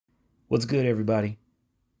What's good, everybody?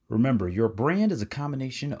 Remember, your brand is a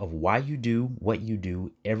combination of why you do what you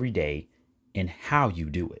do every day and how you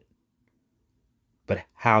do it. But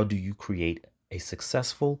how do you create a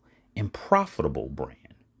successful and profitable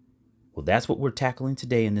brand? Well, that's what we're tackling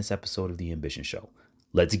today in this episode of The Ambition Show.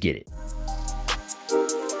 Let's get it.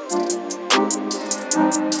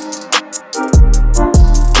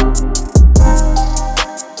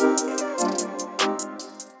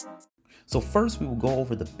 So first, we will go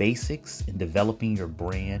over the basics in developing your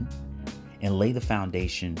brand and lay the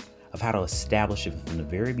foundation of how to establish it from the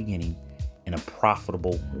very beginning in a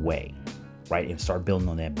profitable way, right? And start building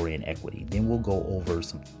on that brand equity. Then we'll go over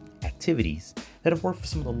some activities that have worked for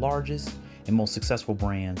some of the largest and most successful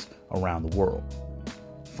brands around the world.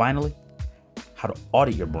 Finally, how to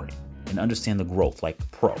audit your brand and understand the growth like a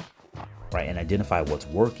pro, right? And identify what's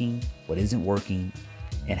working, what isn't working,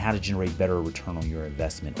 and how to generate better return on your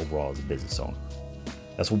investment overall as a business owner.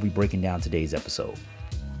 That's what we'll be breaking down today's episode.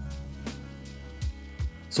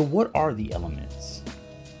 So what are the elements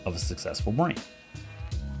of a successful brand?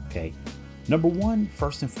 Okay. Number one,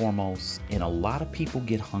 first and foremost, and a lot of people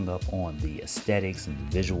get hung up on the aesthetics and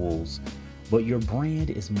the visuals, but your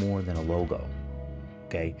brand is more than a logo.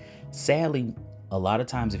 Okay. Sadly, a lot of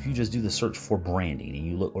times if you just do the search for branding and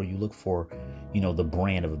you look for, the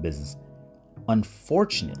brand of a business,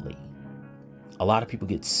 unfortunately, a lot of people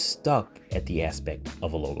get stuck at the aspect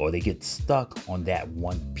of a logo, or they get stuck on that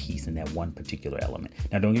one piece and that one particular element.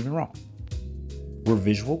 Now, don't get me wrong. We're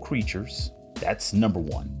visual creatures. That's number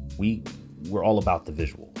one. We're all about the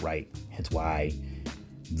visual, right? Hence why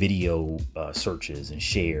video searches and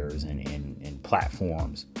shares and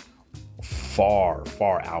platforms far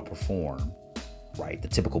outperform, right, the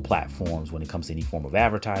typical platforms when it comes to any form of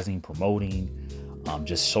advertising, promoting,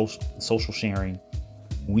 just social sharing.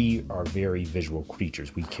 We are very visual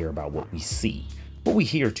creatures. We care about what we see, what we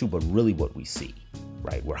hear too, but really what we see,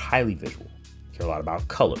 right? We're highly visual. Care a lot about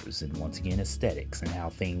colors and, once again, aesthetics and how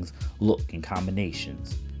things look in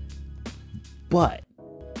combinations. But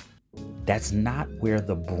that's not where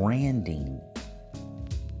the branding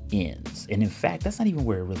ends. And in fact, that's not even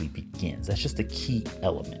where it really begins. That's just a key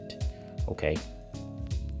element. Okay.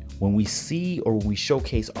 When we see or when we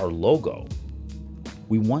showcase our logo,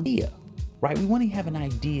 we want the idea, right? We want to have an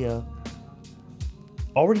idea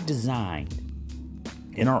already designed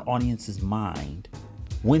in our audience's mind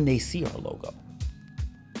when they see our logo.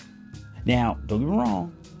 Now, don't get me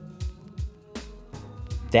wrong.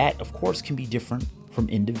 That, of course, can be different from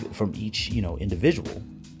each individual.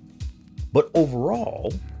 But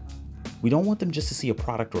overall, we don't want them just to see a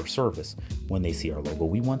product or a service when they see our logo.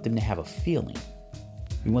 We want them to have a feeling.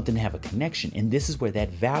 We want them to have a connection. And this is where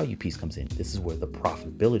that value piece comes in. This is where the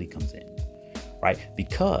profitability comes in, right?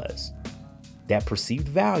 Because that perceived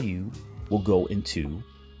value will go into,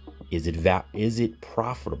 is it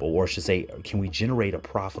profitable? Or I should say, can we generate a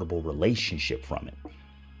profitable relationship from it?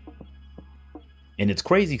 And it's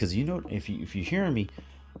crazy because, if you're hearing me,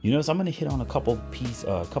 so I'm going to hit on a couple pieces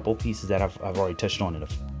that I've already touched on in a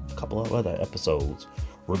couple of other episodes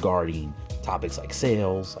regarding topics like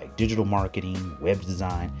sales, like digital marketing, web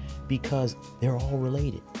design, because they're all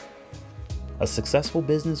related. A successful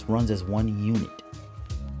business runs as one unit.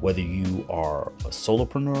 Whether you are a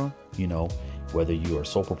solopreneur, whether you are a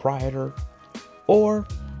sole proprietor, or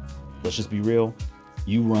let's just be real,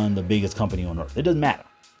 you run the biggest company on earth. It doesn't matter.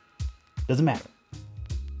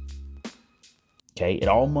 Okay, it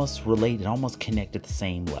all must relate, it all must connect at the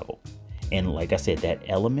same level. And like I said, that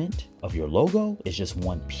element of your logo is just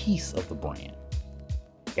one piece of the brand.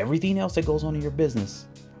 Everything else that goes on in your business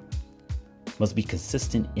must be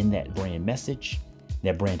consistent in that brand message,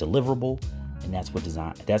 that brand deliverable, and that's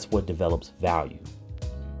what develops value.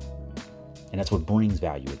 And that's what brings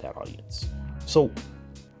value with that audience. So,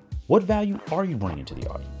 what value are you bringing to the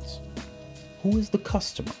audience? Who is the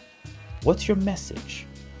customer? What's your message?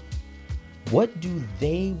 What do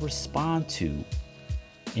they respond to?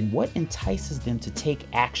 And what entices them to take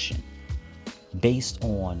action based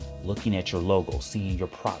on looking at your logo, seeing your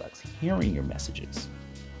products, hearing your messages?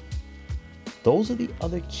 Those are the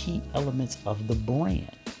other key elements of the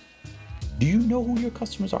brand. Do you know who your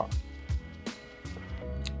customers are?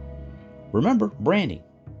 Remember, branding.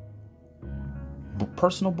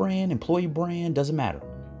 Personal brand, employee brand, doesn't matter.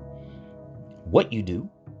 What you do,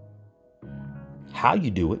 how you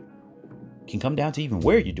do it, can come down to even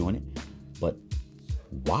where you're doing it, but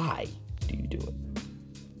why do you do it?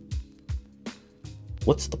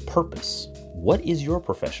 What's the purpose? What is your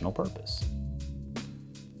professional purpose?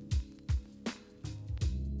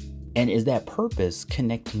 And is that purpose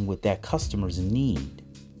connecting with that customer's need?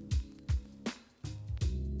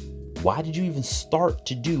 Why did you even start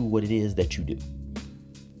to do what it is that you do?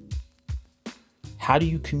 How do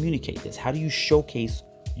you communicate this? How do you showcase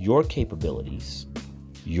your capabilities,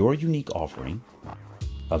 your unique offering,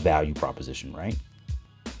 a value proposition, right?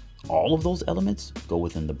 All of those elements go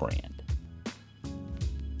within the brand.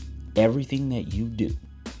 Everything that you do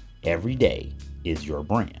every day is your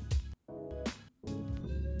brand.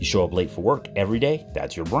 You show up late for work every day,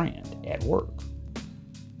 that's your brand at work.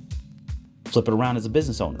 Flip it around as a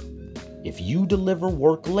business owner. If you deliver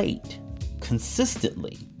work late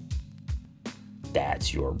consistently,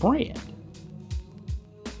 that's your brand.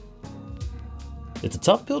 It's a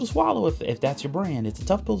tough pill to swallow if that's your brand. It's a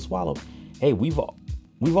tough pill to swallow. Hey, we've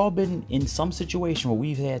all been in some situation where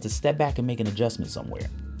we've had to step back and make an adjustment somewhere.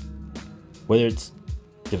 Whether it's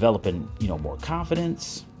developing, more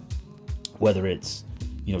confidence, whether it's,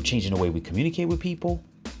 changing the way we communicate with people,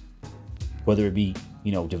 whether it be,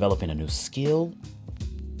 developing a new skill.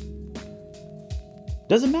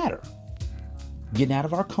 Doesn't matter. Getting out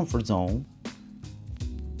of our comfort zone.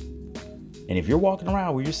 And if you're walking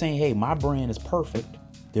around where you're saying, hey, my brand is perfect,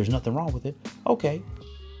 there's nothing wrong with it. Okay.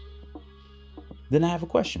 Then I have a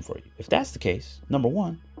question for you. If that's the case, number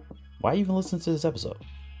one, why even listen to this episode?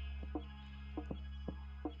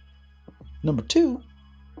 Number two,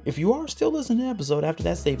 if you are still listening to the episode after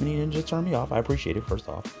that statement, you didn't just turn me off. I appreciate it, first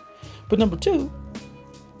off. But number two,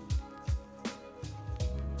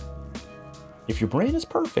 if your brand is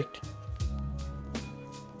perfect,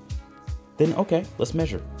 then okay, let's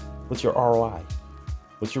measure. What's your ROI?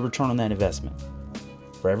 What's your return on that investment?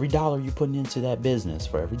 For every dollar you're putting into that business,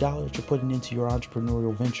 for every dollar that you're putting into your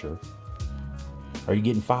entrepreneurial venture, are you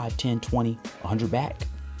getting 5, 10, 20, 100 back?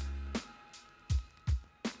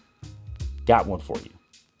 Got one for you.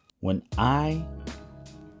 When I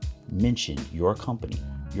mention your company,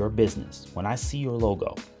 your business, when I see your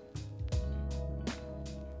logo,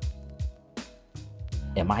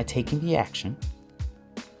 am I taking the action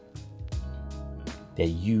that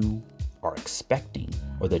you are expecting,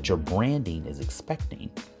 or that your branding is expecting?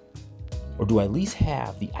 Or do I at least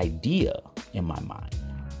have the idea in my mind?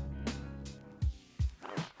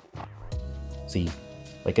 See,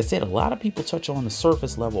 like I said, a lot of people touch on the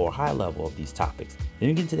surface level or high level of these topics. They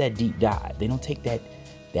don't get into that deep dive. They don't take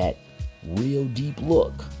that real deep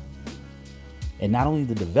look. And not only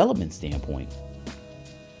the development standpoint,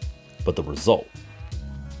 but the result.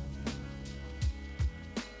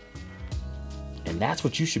 And that's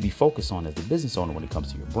what you should be focused on as the business owner when it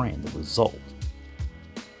comes to your brand, the result.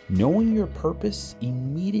 Knowing your purpose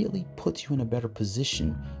immediately puts you in a better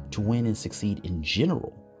position to win and succeed in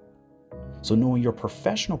general. So knowing your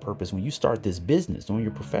professional purpose when you start this business, knowing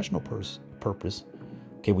your professional purpose,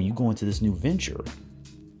 okay, when you go into this new venture,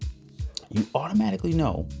 you automatically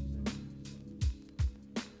know,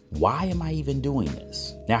 why am I even doing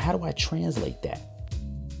this? Now, how do I translate that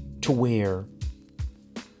to where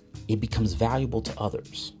it becomes valuable to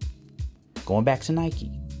others? Going back to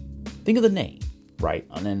Nike, think of the name, right?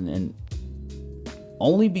 And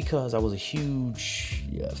only because I was a huge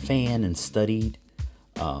fan and studied,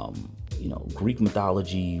 Greek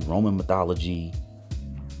mythology, Roman mythology.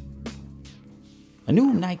 I knew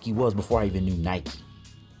who Nike was before I even knew Nike,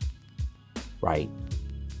 right?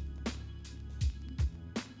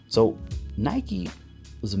 So Nike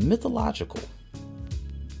was a mythological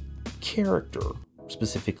character,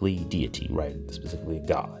 specifically deity, right? Specifically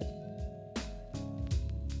God,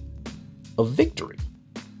 of victory.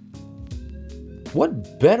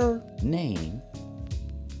 What better name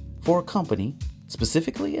for a company,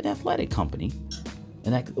 specifically an athletic company,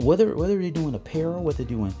 and that, whether they're doing apparel, whether they're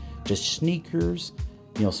doing just sneakers,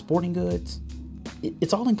 sporting goods,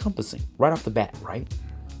 it's all encompassing right off the bat, right?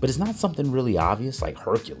 But it's not something really obvious like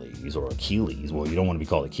Hercules or Achilles. Well, you don't want to be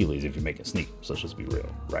called Achilles if you're making sneakers. So let's just be real,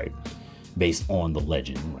 right? Based on the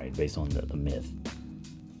legend, right? Based on the myth.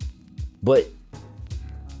 But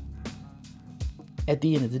at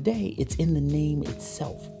the end of the day, it's in the name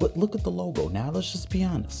itself. But look at the logo. Now, let's just be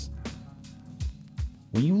honest.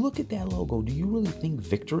 When you look at that logo, do you really think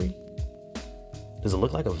victory? Does it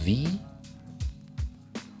look like a V?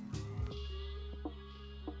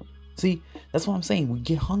 See, that's what I'm saying. We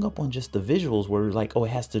get hung up on just the visuals where we're like, oh, it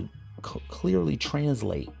has to clearly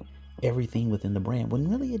translate everything within the brand, when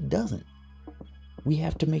really it doesn't. We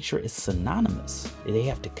have to make sure it's synonymous. They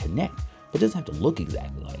have to connect, but it doesn't have to look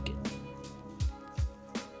exactly like it.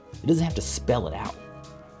 It doesn't have to spell it out.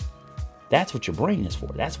 That's what your brain is for.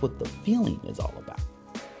 That's what the feeling is all about.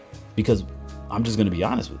 Because I'm just going to be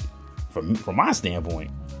honest with you. From my standpoint,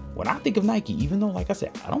 when I think of Nike, even though, like I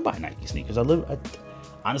said, I don't buy Nike sneakers.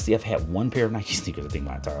 Honestly, I've had one pair of Nike sneakers, I think,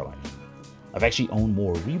 my entire life. I've actually owned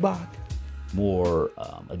more Reebok more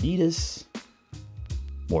Adidas,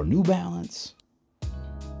 more New Balance.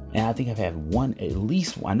 And I think I've had I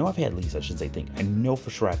know for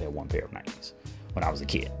sure I've had one pair of Nikes when I was a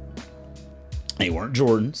kid. They weren't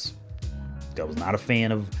Jordans. I was not a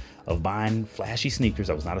fan of buying flashy sneakers.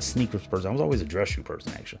 I was not a sneakers person. I was always a dress shoe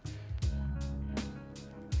person, actually.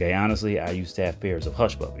 Okay, honestly, I used to have pairs of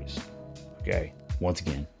Hush Puppies. Okay, once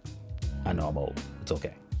again, I know I'm old. It's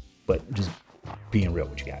okay. But just being real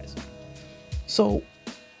with you guys. So,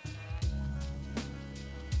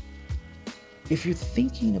 if you're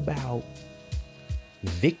thinking about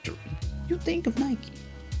victory, you think of Nike.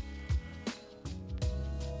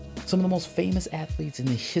 Some of the most famous athletes in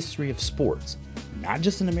the history of sports, not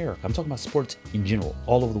just in America, I'm talking about sports in general,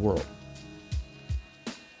 all over the world.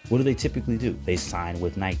 What do they typically do? They sign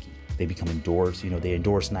with Nike. They become endorsed, they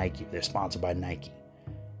endorse Nike. They're sponsored by Nike.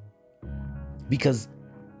 Because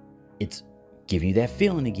it's giving you that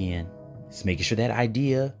feeling again. It's making sure that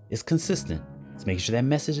idea is consistent. It's making sure that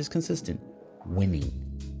message is consistent. Winning.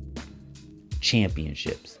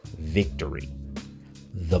 Championships. Victory.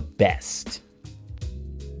 The best.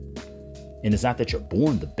 And it's not that you're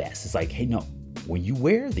born the best. It's like, hey, no, when you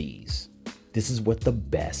wear these, this is what the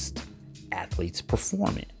best athletes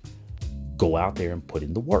perform in. Go out there and put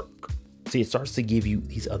in the work. See, it starts to give you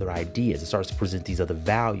these other ideas. It starts to present these other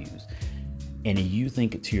values. And you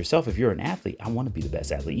think to yourself, if you're an athlete, I want to be the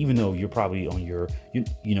best athlete, even though you're probably on you're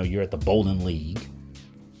at the bowling league,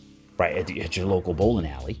 right? At your local bowling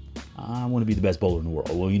alley. I want to be the best bowler in the world.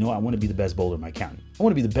 Well, I want to be the best bowler in my county. I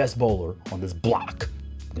want to be the best bowler on this block.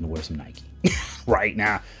 I'm going to wear some Nike. Right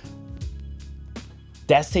now,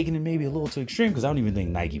 that's taking it maybe a little too extreme because I don't even think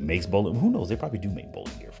Nike makes bowling. Who knows? They probably do make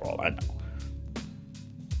bowling gear for all I know.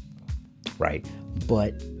 Right?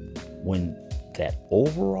 But when that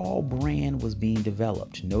overall brand was being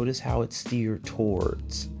developed, notice how it steered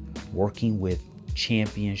towards working with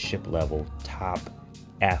championship level top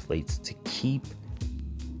athletes to keep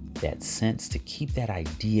that sense, to keep that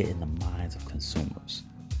idea in the minds of consumers.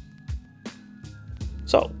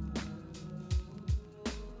 So,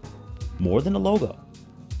 more than a logo,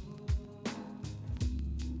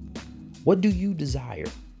 what do you desire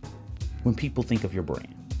when people think of your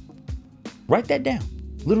brand? Write that down.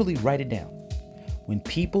 Literally write it down. When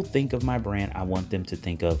people think of my brand, I want them to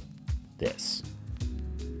think of this.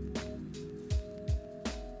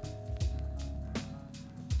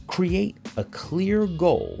 Create a clear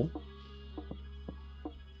goal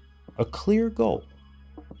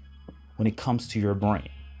when it comes to your brand.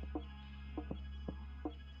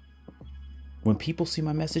 When people see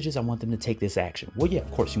my messages, I want them to take this action. Well, yeah,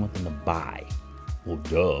 of course, you want them to buy. Well,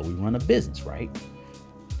 duh, we run a business, right?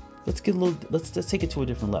 Let's take it to a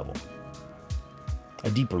different level,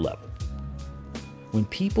 a deeper level. When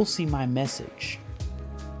people see my message,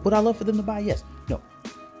 would I love for them to buy? Yes. No.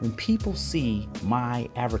 When people see my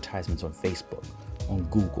advertisements on Facebook, on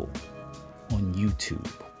Google, on YouTube,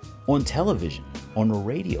 on television, on a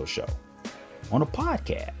radio show, on a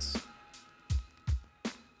podcast,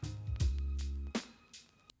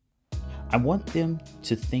 I want them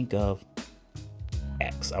to think of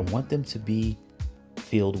X. I want them to be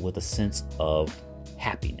filled with a sense of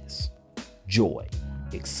happiness, joy,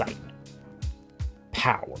 excitement,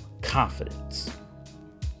 power, confidence.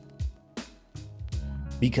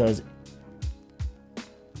 Because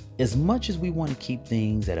as much as we want to keep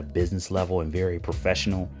things at a business level and very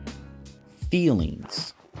professional,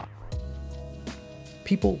 feelings,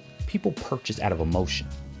 people purchase out of emotion.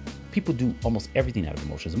 People do almost everything out of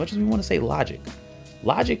emotion. As much as we want to say logic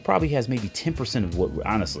probably has maybe 10% of what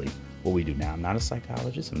we do now. I'm not a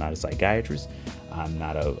psychologist. I'm not a psychiatrist. I'm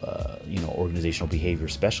not a organizational behavior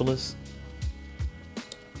specialist.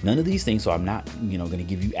 None of these things. So I'm not going to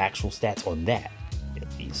give you actual stats on that,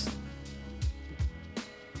 at least.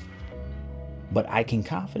 But I can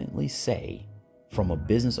confidently say, from a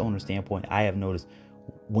business owner standpoint, I have noticed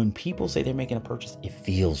when people say they're making a purchase, it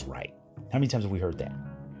feels right. How many times have we heard that?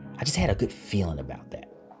 I just had a good feeling about that.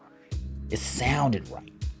 It sounded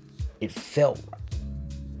right. It felt right.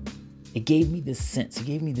 It gave me this sense. It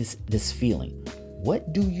gave me this feeling.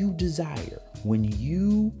 What do you desire when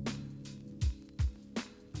you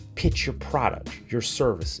pitch your product, your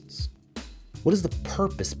services? What is the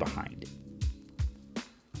purpose behind it?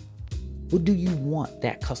 What do you want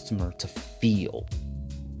that customer to feel,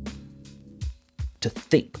 to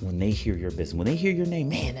think when they hear your business? When they hear your name,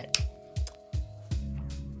 man,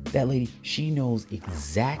 that lady, she knows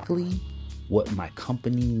exactly what my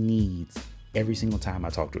company needs every single time I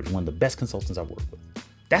talk to her. She's one of the best consultants I've worked with.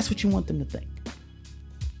 That's what you want them to think.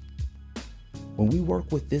 When we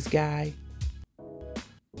work with this guy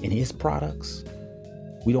and his products,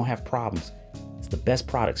 we don't have problems. the best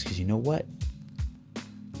products because you know what?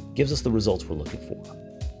 Gives us the results we're looking for.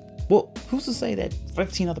 Well, who's to say that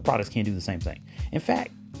 15 other products can't do the same thing? In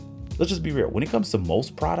fact, let's just be real. When it comes to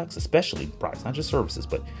most products, especially products, not just services,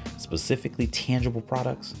 but specifically tangible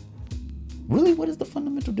products, really, what is the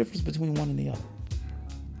fundamental difference between one and the other?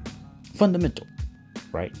 Fundamental,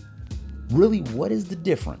 right? Really, what is the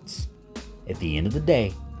difference at the end of the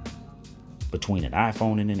day between an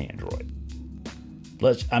iPhone and an Android?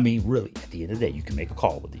 Really, at the end of the day, you can make a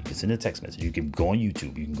call with it. You can send a text message. You can go on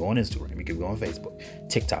YouTube. You can go on Instagram. You can go on Facebook,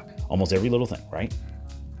 TikTok, almost every little thing, right?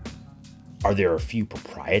 Are there a few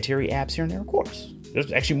proprietary apps here and there? Of course.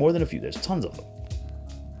 There's actually more than a few. There's tons of them.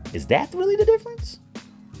 Is that really the difference?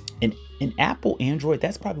 In Apple, Android,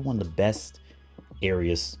 that's probably one of the best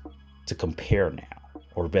areas to compare now,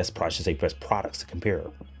 or best products to compare,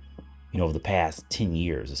 over the past 10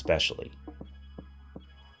 years, especially.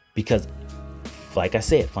 Because, like I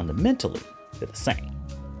said, fundamentally, they're the same.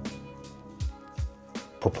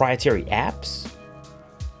 Proprietary apps?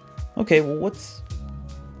 Okay, well,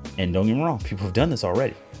 and don't get me wrong, people have done this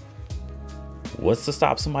already. What's to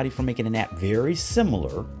stop somebody from making an app very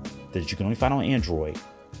similar that you can only find on Android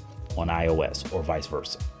on iOS or vice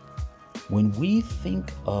versa? When we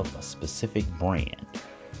think of a specific brand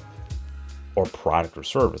or product or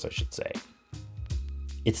service, I should say,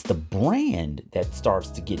 it's the brand that starts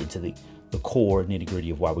to get into the core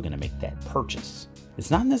nitty-gritty of why we're going to make that purchase. It's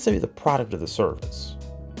not necessarily the product or the service,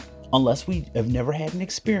 unless we have never had an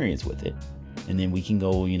experience with it. And then we can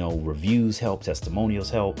go, reviews help, testimonials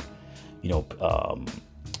help,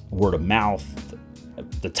 word of mouth,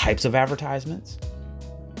 the types of advertisements.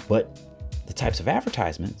 But the types of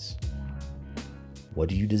advertisements, what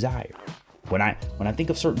do you desire? When I think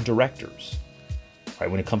of certain directors, right,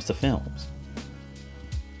 when it comes to films,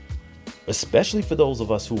 especially for those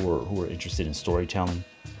of us who are interested in storytelling,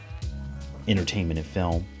 entertainment, and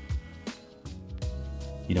film,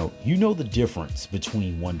 you know the difference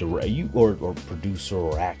between one director or producer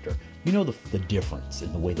or actor. You know the difference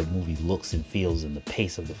in the way the movie looks and feels and the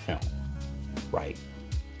pace of the film, right?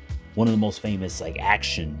 One of the most famous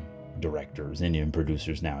action directors and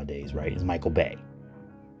producers nowadays, right, is Michael Bay.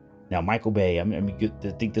 Now, Michael Bay,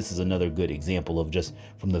 I think this is another good example of just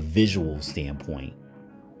from the visual standpoint.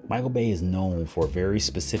 Michael Bay is known for a very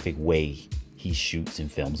specific way he shoots and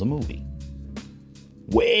films a movie.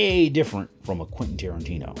 Way different from a Quentin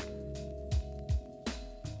Tarantino,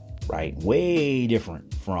 right? Way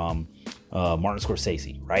different from Martin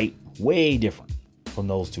Scorsese, right? Way different from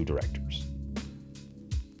those two directors.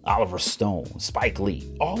 Oliver Stone, Spike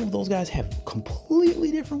Lee, all of those guys have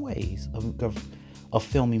completely different ways of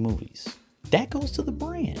filming movies. That goes to the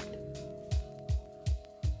brand.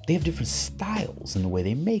 They have different styles in the way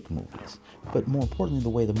they make movies, but more importantly, the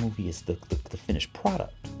way the movie is the finished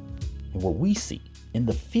product and what we see and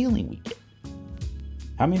the feeling we get.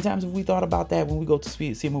 How many times have we thought about that when we go to see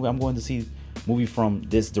a movie? I'm going to see a movie from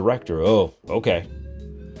this director. Oh, okay.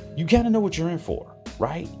 You kind of know what you're in for,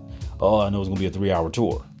 right? Oh, I know it's going to be a 3-hour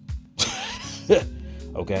tour.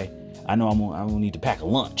 Okay. I know I'm gonna need to pack a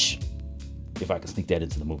lunch if I can sneak that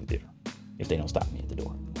into the movie theater, if they don't stop me at the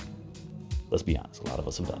door. Let's be honest. A lot of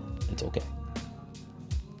us have done it. It's okay.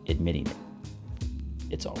 Admitting it.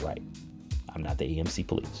 It's all right. I'm not the AMC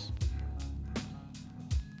police.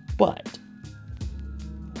 But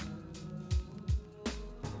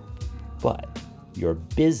your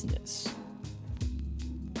business,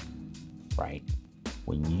 right?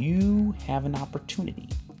 When you have an opportunity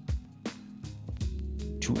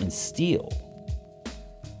to instill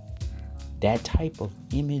that type of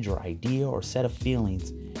image or idea or set of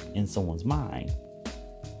feelings in someone's mind,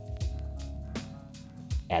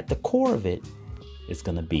 at the core of it, it's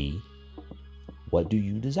going to be, what do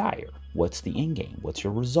you desire? What's the end game? What's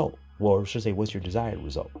your result? Well, I should say, what's your desired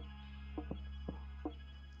result?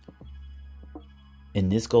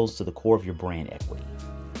 And this goes to the core of your brand equity.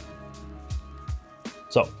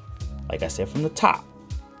 So, like I said from the top,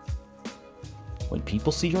 when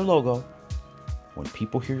people see your logo, when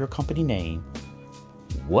people hear your company name,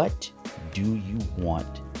 what do you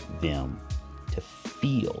want them to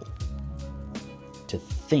feel, to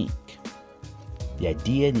think? The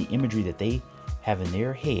idea and the imagery that they have in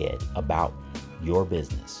their head about your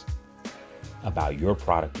business, about your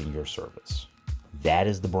product and your service. That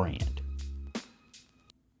is the brand.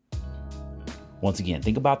 Once again,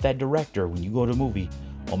 think about that director when you go to a movie.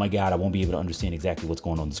 Oh my God, I won't be able to understand exactly what's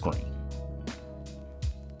going on the screen.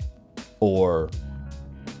 Or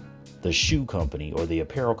the shoe company or the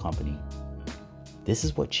apparel company. This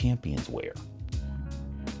is what champions wear.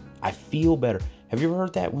 I feel better. Have you ever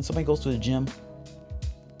heard that when somebody goes to the gym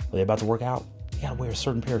or they're about to work out? They gotta wear a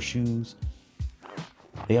certain pair of shoes.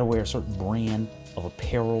 They gotta wear a certain brand of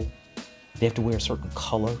apparel. They have to wear a certain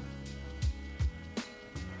color.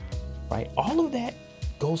 Right? All of that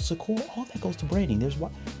goes to core. All of that goes to branding. This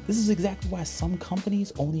is exactly why some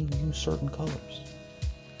companies only use certain colors.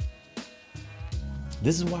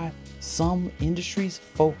 This is why some industries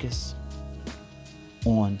focus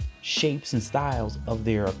on shapes and styles of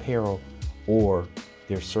their apparel or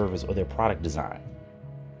their service or their product design.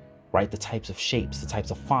 Right? The types of shapes, the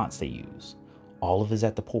types of fonts they use. All of it is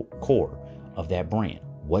at the core of that brand.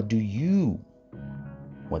 What do you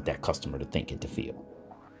want that customer to think and to feel?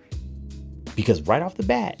 Because right off the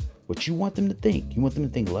bat, what you want them to think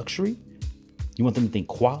luxury, you want them to think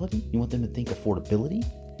quality, you want them to think affordability,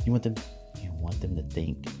 you want them to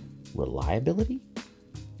think reliability,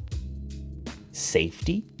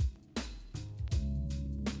 safety,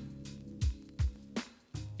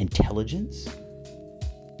 intelligence.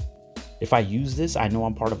 If I use this, I know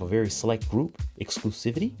I'm part of a very select group,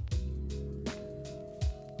 exclusivity.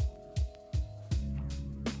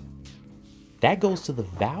 That goes to the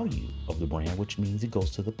value of the brand, which means it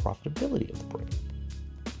goes to the profitability of the brand.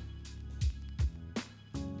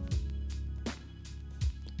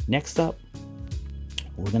 Next up,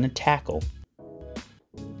 we're going to tackle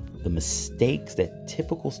the mistakes that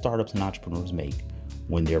typical startups and entrepreneurs make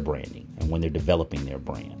when they're branding and when they're developing their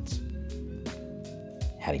brands.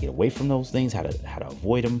 How to get away from those things, how to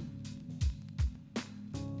avoid them,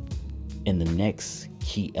 and the next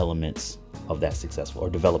key elements of that successful or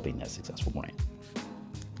developing that successful brand.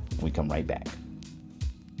 We come right back.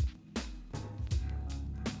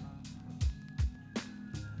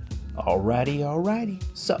 Alrighty.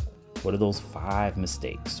 So, what are those 5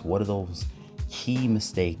 mistakes? What are those key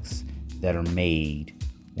mistakes that are made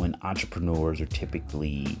when entrepreneurs are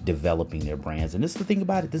typically developing their brands? And this is the thing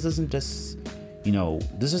about it. This isn't just,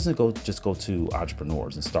 this doesn't go to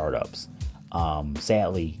entrepreneurs and startups.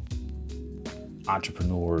 Sadly,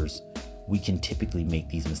 entrepreneurs, we can typically make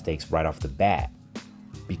these mistakes right off the bat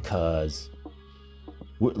because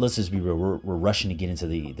let's just be real. We're rushing to get into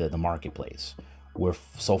the marketplace. We're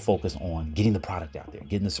so focused on getting the product out there,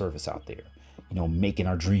 getting the service out there, making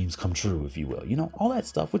our dreams come true, if you will, all that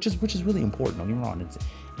stuff, which is really important. Don't get me wrong.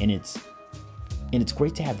 It's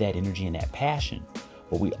great to have that energy and that passion,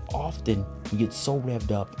 but we get so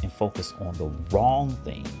revved up and focused on the wrong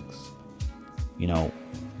things.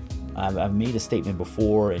 I've made a statement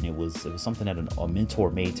before, and it was something that a mentor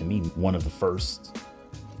made to me. One of the first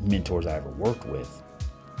mentors I ever worked with,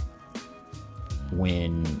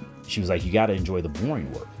 when she was like, you got to enjoy the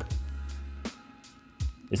boring work.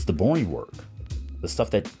 It's the boring work, the stuff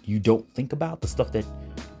that you don't think about, the stuff that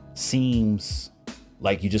seems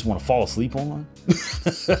like you just want to fall asleep on.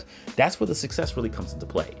 That's where the success really comes into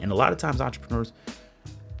play. And a lot of times entrepreneurs,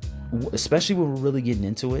 especially when we're really getting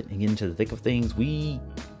into it and getting into the thick of things, we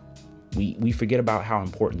forget about how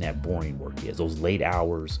important that boring work is, those late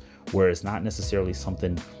hours where it's not necessarily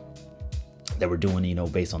something that we're doing,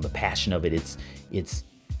 based on the passion of it.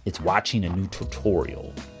 It's watching a new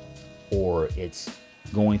tutorial, or it's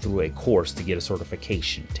going through a course to get a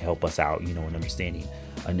certification to help us out, in understanding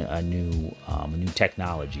a new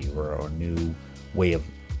technology or a new way of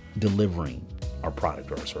delivering our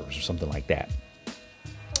product or our service or something like that.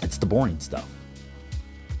 It's the boring stuff.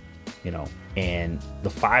 And the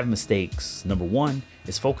 5 mistakes, number 1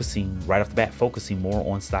 is focusing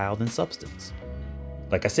more on style than substance.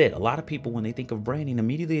 Like I said, a lot of people, when they think of branding,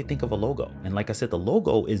 immediately they think of a logo. And like I said, the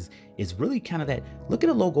logo is really kind of that. Look at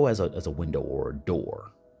a logo as a window or a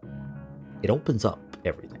door. It opens up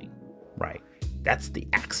everything, right? That's the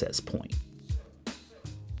access point.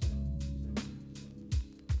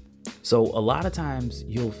 So a lot of times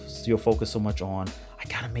you'll focus so much on, I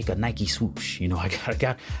gotta make a Nike swoosh.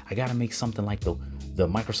 I gotta make something like the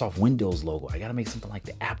Microsoft Windows logo. I gotta make something like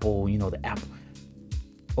the Apple, the Apple.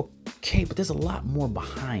 Okay, but there's a lot more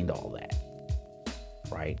behind all that,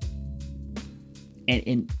 right?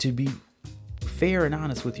 And to be fair and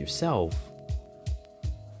honest with yourself,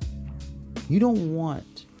 you don't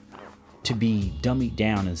want to be dummied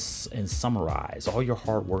down and summarize all your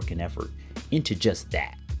hard work and effort into just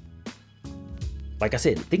that. Like I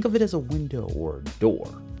said, think of it as a window or a door.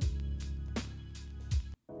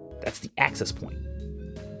 That's the access point.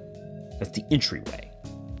 That's the entryway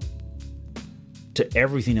to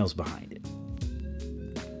everything else behind it.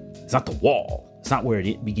 It's not the wall. It's not where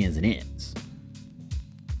it begins and ends.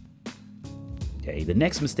 Okay, the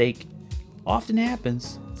next mistake often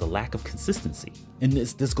happens is a lack of consistency. And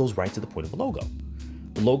this goes right to the point of a logo.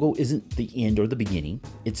 The logo isn't the end or the beginning.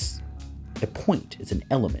 It's a point. It's an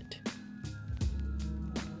element.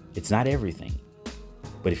 It's not everything.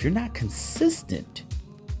 But if you're not consistent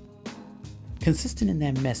Consistent in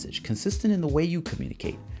that message, consistent in the way you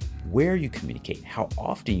communicate, where you communicate, how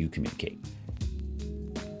often you communicate.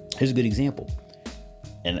 Here's a good example.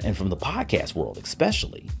 And from the podcast world,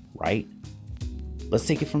 especially, right? Let's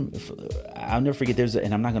take it from, I'll never forget,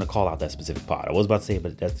 and I'm not going to call out that specific pod. I was about to say it,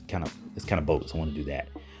 but it's kind of bogus. I want to do that.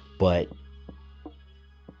 But,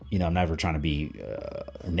 I'm never trying to be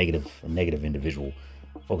a negative individual,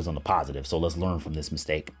 focus on the positive. So let's learn from this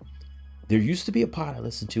mistake. There used to be a pod I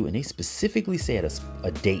listened to, and they specifically said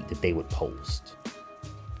a date that they would post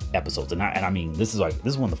episodes. And I mean, this is one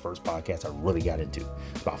of the first podcasts I really got into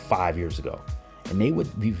about 5 years ago. And they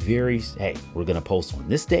would be hey, we're going to post on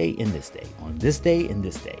this day and this day, on this day and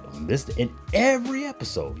this day, on this day. And every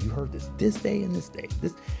episode, you heard this day and this day,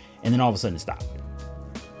 this, and then all of a sudden it stopped.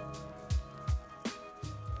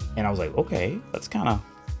 And I was like, okay, that's kind of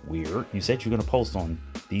weird. You said you're going to post on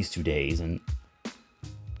these 2 days, and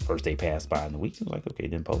first day passed by in the week. I was like, okay,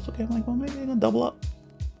 didn't post. Okay, I'm like, well, maybe they're going to double up.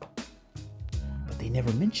 But they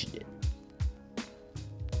never mentioned it.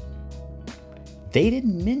 They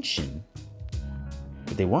didn't mention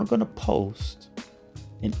that they weren't going to post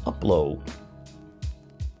and upload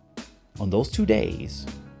on those 2 days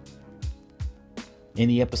in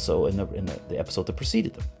the episode, in the episode that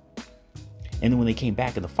preceded them. And then when they came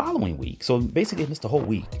back in the following week, so basically they missed a whole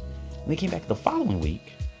week. When they came back the following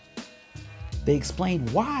week, they explained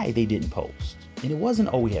why they didn't post. And it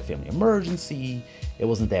wasn't, we had family emergency. It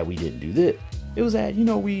wasn't that we didn't do this. It was that,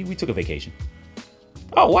 we took a vacation.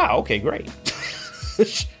 Oh, wow. Okay, great.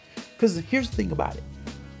 Because here's the thing about it.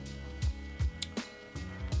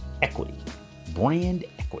 Equity, brand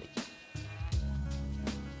equity.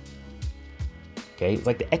 Okay, it's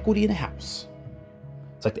like the equity in a house.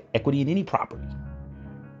 It's like the equity in any property,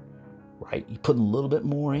 right? You put a little bit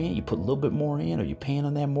more in, or you're paying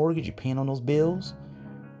on that mortgage, you're paying on those bills.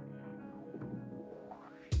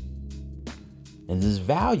 And there's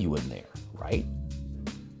value in there, right?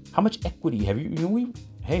 How much equity have you,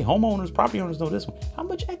 hey, homeowners, property owners know this one. How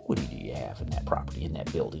much equity do you have in that property, in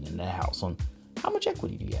that building, in that house? How much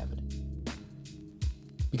equity do you have in it?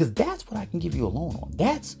 Because that's what I can give you a loan on.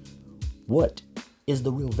 That's what is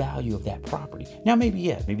the real value of that property. Now,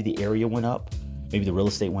 maybe the area went up, maybe the real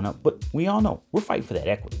estate went up, but we all know we're fighting for that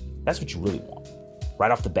equity. That's what you really want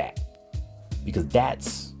right off the bat, because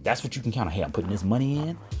that's what you can count on. Hey, I'm putting this money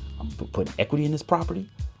in, I'm putting equity in this property.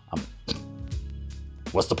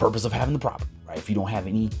 What's the purpose of having the property, right? If you don't have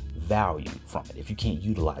any value from it, if you can't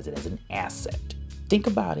utilize it as an asset, think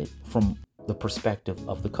about it from the perspective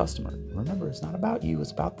of the customer. Remember, it's not about you,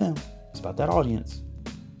 it's about them. It's about that audience.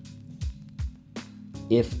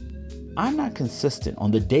 If I'm not consistent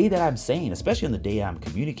on the day that I'm saying, especially on the day I'm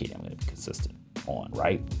communicating, I'm going to be consistent on,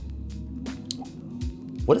 right?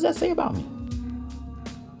 What does that say about me?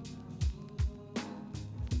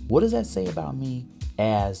 What does that say about me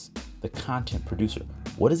as the content producer?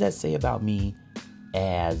 What does that say about me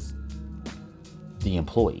as the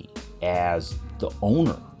employee, as the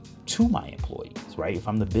owner to my employees, right? If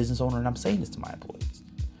I'm the business owner and I'm saying this to my employees.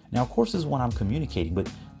 Now, of course, this is when I'm communicating,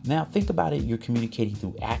 but now think about it. You're communicating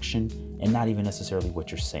through action and not even necessarily what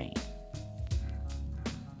you're saying.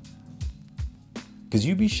 Because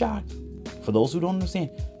you'd be shocked. For those who don't understand,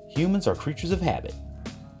 humans are creatures of habit.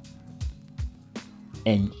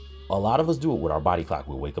 And a lot of us do it with our body clock.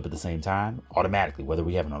 We wake up at the same time automatically, whether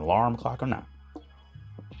we have an alarm clock or not.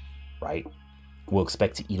 Right? We'll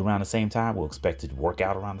expect to eat around the same time. We'll expect to work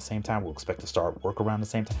out around the same time. We'll expect to start work around the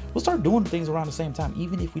same time. We'll start doing things around the same time,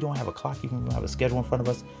 even if we don't have a clock, even if we don't have a schedule in front of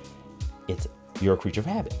us. You're a creature of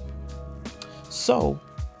habit. So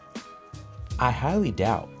I highly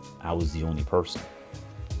doubt I was the only person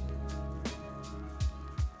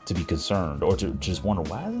to be concerned or to just wonder,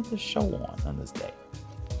 why isn't this show on this day?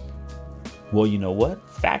 Well, you know what?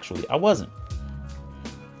 Factually, I wasn't.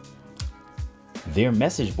 Their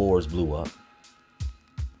message boards blew up.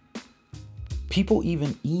 People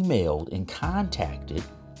even emailed and contacted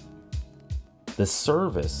the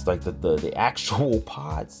service, like the actual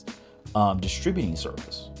pods distributing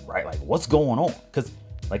service, right? Like, what's going on? Because,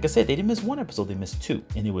 like I said, they didn't miss one episode, they missed two,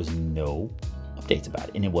 and there was no updates about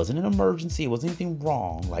it. And it wasn't an emergency, it wasn't anything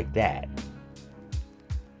wrong like that.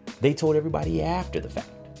 They told everybody after the fact.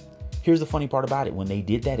 Here's the funny part about it. When they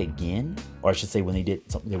did that again, or I should say when they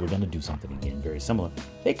did something, they were going to do something again, very similar.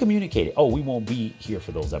 They communicated, we won't be here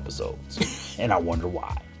for those episodes. And I wonder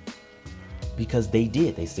why. Because they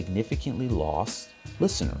did. They significantly lost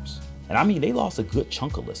listeners. And I mean, they lost a good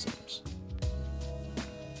chunk of listeners.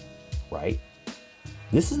 Right?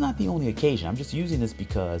 This is not the only occasion. I'm just using this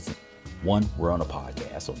because, one, we're on a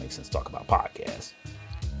podcast, so it makes sense to talk about podcasts.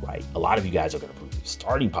 Right? A lot of you guys are going to be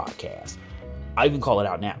starting podcasts. I even call it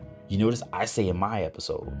out now. You notice I say in my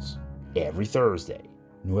episodes, every Thursday,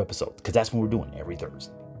 new episode, because that's when we're doing every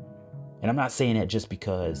Thursday. And I'm not saying that just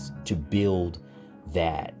because to build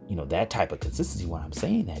that, that type of consistency. What I'm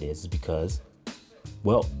saying that is because,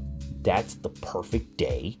 well, that's the perfect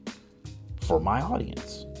day for my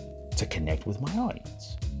audience, to connect with my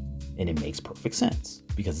audience. And it makes perfect sense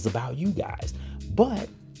because it's about you guys. But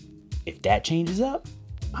if that changes up,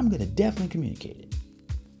 I'm going to definitely communicate it.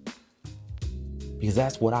 Because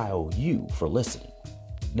that's what I owe you for listening.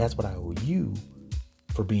 That's what I owe you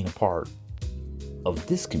for being a part of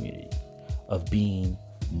this community, of being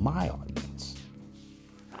my audience.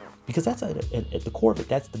 Because that's at the core of it.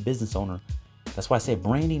 That's the business owner. That's why I say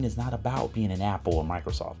branding is not about being an Apple or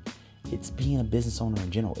Microsoft. It's being a business owner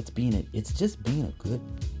in general. It's just being a good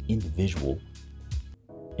individual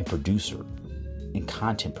and producer and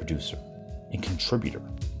content producer and contributor.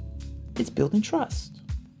 It's building trust.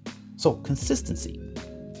 So consistency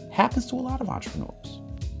happens to a lot of entrepreneurs.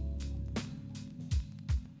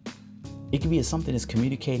 It can be something that's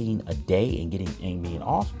communicating a day and being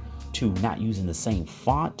off, to not using the same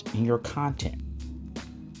font in your content.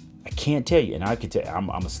 I can't tell you, and I can tell you, I'm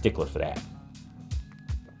a stickler for that.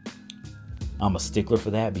 I'm a stickler for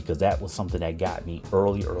that because that was something that got me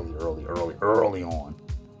early on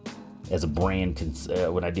as a brand.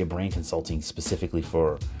 When I did brand consulting specifically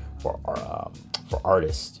for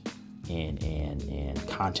artists and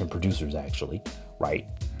content producers, actually, right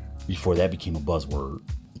before that became a buzzword.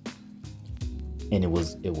 And it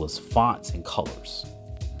was fonts and color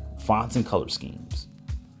schemes.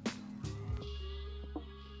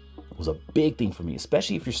 It was a big thing for me,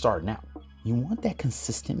 especially if you're starting out. You want that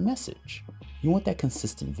consistent message. You want that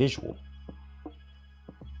consistent visual.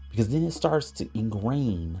 Because then it starts to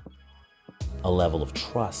ingrain a level of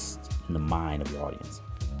trust in the mind of your audience.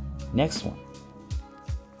 Next one.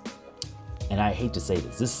 And I hate to say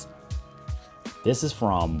this. This is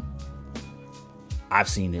from, I've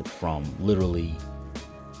seen it from literally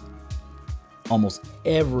almost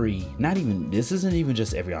every, this isn't even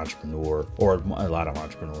just every entrepreneur or a lot of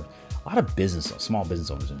entrepreneurs. A lot of small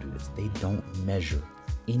business owners don't do this. They don't measure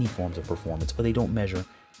any forms of performance, or they don't measure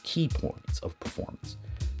key points of performance,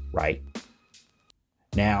 right?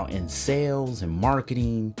 Now, in sales and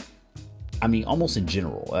marketing, almost in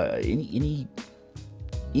general,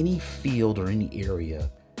 any field or any area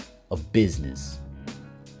of business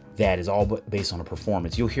that is all based on a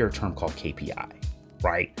performance, you'll hear a term called KPI,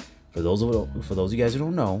 right? For those of you guys who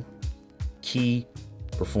don't know, key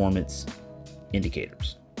performance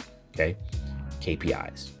indicators, okay?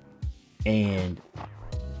 KPIs. And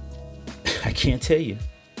I can't tell you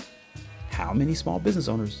how many small business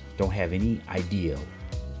owners don't have any idea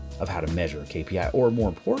of how to measure a KPI, or more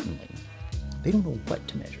importantly, they don't know what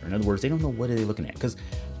to measure. In other words, they don't know what are they looking at. Because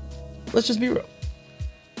let's just be real.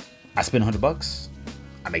 I spend $100.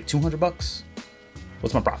 I make $200.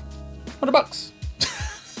 What's my profit? $100.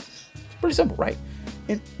 It's pretty simple, right?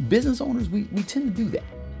 And business owners, we tend to do that.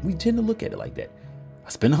 We tend to look at it like that. I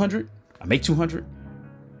spend $100. I make $200.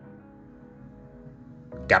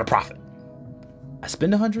 Got a profit. I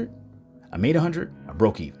spend $100. I made $100. I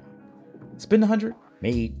broke even. Spend $100.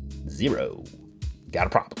 Made $0. Got a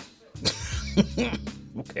problem.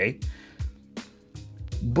 Okay.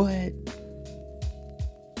 But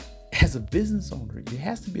as a business owner, it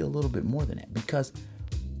has to be a little bit more than that, because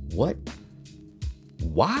why?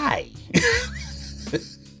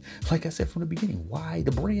 Like I said from the beginning, why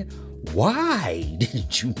the brand? Why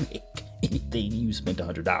didn't you make anything you spent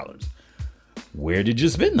 $100? Where did you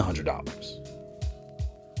spend the $100?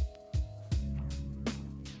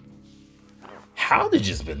 How did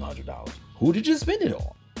you spend the $100? Who did you spend it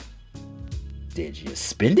on? Did you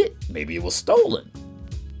spend it? Maybe it was stolen.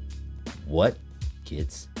 What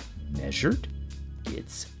gets measured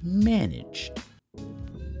gets managed.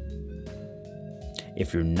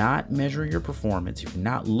 If you're not measuring your performance, if you're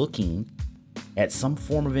not looking at some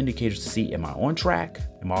form of indicators to see, am I on track?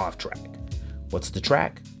 Am I off track? What's the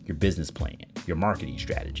track? Your business plan, your marketing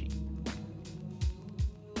strategy.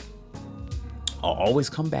 I'll always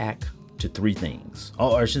come back to three things.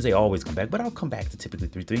 Oh, or I shouldn't say always come back, but I'll come back to typically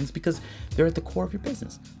three things because they're at the core of your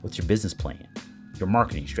business. What's your business plan? Your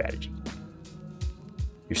marketing strategy?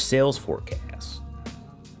 Your sales forecast?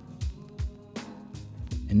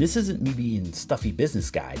 And this isn't me being stuffy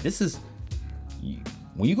business guy. This is,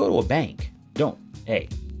 when you go to a bank,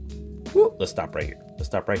 let's stop right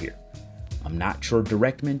here. I'm not your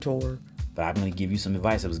direct mentor, but I'm going to give you some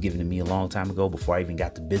advice that was given to me a long time ago before I even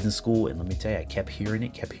got to business school. And let me tell you, I kept hearing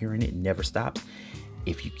it. It never stops.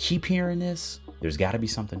 If you keep hearing this, there's got to be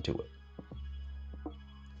something to it.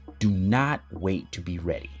 Do not wait to be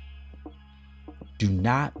ready. Do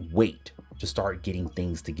not wait to start getting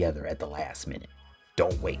things together at the last minute.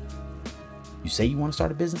 Don't wait. You say you want to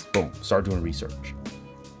start a business? Boom, start doing research.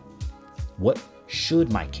 What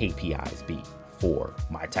should my KPIs be for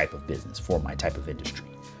my type of business, for my type of industry?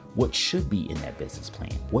 What should be in that business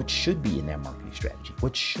plan? What should be in that marketing strategy?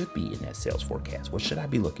 What should be in that sales forecast? What should I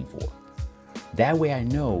be looking for? That way I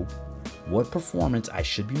know what performance I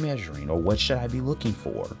should be measuring, or what should I be looking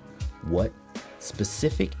for? What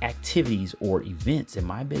specific activities or events in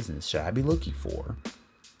my business should I be looking for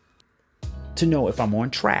to know if I'm on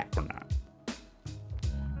track or not?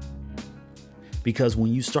 Because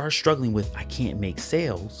when you start struggling with, I can't make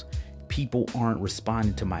sales, people aren't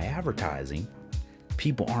responding to my advertising,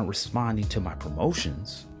 people aren't responding to my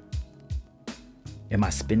promotions. Am I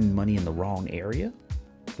spending money in the wrong area?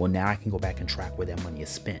 Well, now I can go back and track where that money is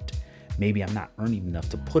spent. Maybe I'm not earning enough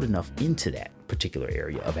to put enough into that particular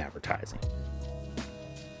area of advertising,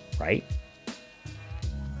 right?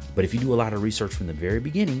 But if you do a lot of research from the very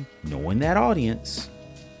beginning, knowing that audience,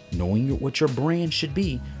 knowing what your brand should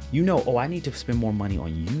be, you know, oh, I need to spend more money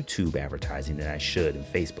on YouTube advertising than I should in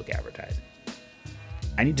Facebook advertising.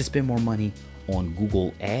 I need to spend more money on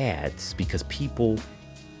Google Ads because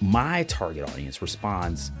my target audience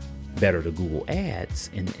responds better to Google Ads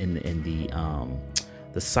in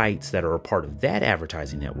the sites that are a part of that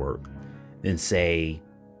advertising network than, say,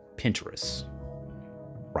 Pinterest,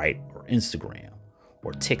 right? Or Instagram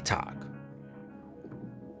or TikTok.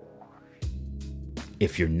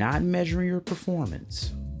 If you're not measuring your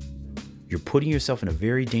performance, you're putting yourself in a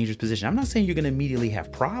very dangerous position. I'm not saying you're going to immediately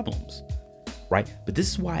have problems, right? But this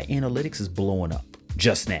is why analytics is blowing up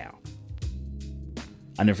just now.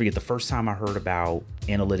 I'll never forget the first time I heard about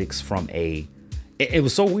analytics it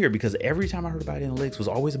was so weird because every time I heard about analytics was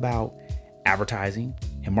always about advertising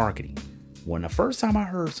and marketing. When the first time I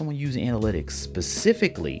heard someone use analytics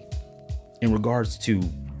specifically in regards to,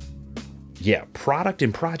 product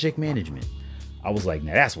and project management, I was like,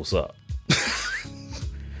 now that's what's up.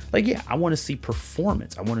 I want to see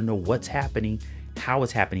performance. I want to know what's happening, how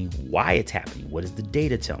it's happening, why it's happening. What is the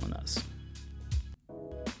data telling us?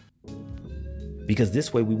 Because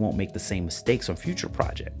this way we won't make the same mistakes on future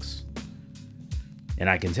projects. And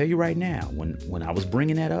I can tell you right now, when I was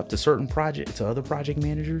bringing that up to other project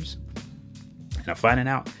managers, and I'm finding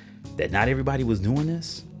out that not everybody was doing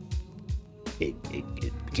this, it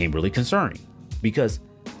became really concerning. Because,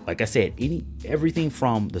 like I said, everything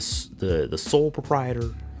from the sole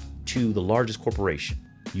proprietor to the largest corporation,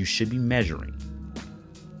 you should be measuring.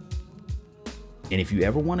 And if you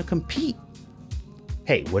ever want to compete,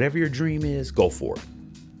 hey, whatever your dream is, go for it.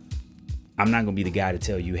 I'm not going to be the guy to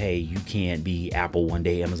tell you, hey, you can't be Apple one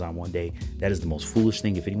day, Amazon one day. That is the most foolish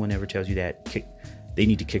thing. If anyone ever tells you that, they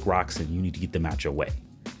need to kick rocks and you need to get them out your way.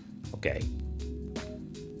 Okay?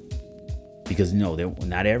 Because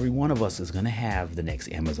not every one of us is going to have the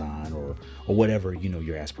next Amazon or whatever,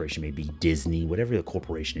 your aspiration may be, Disney, whatever the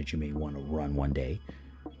corporation that you may want to run one day.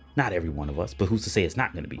 Not every one of us, but who's to say it's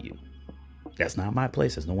not going to be you? That's not my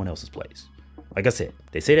place. That's no one else's place. Like I said,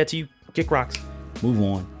 they say that to you, kick rocks, move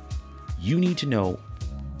on. You need to know,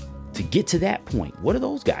 to get to that point, what are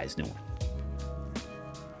those guys doing?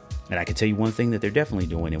 And I can tell you one thing that they're definitely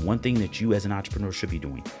doing, and one thing that you as an entrepreneur should be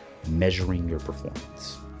doing, measuring your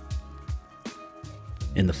performance.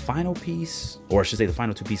 And the final piece, or I should say the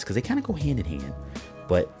final two pieces, because they kind of go hand in hand,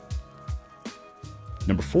 but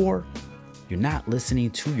number 4, you're not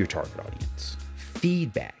listening to your target audience.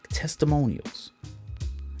 Feedback, testimonials.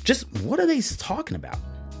 Just what are they talking about?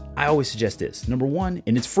 I always suggest this. Number 1,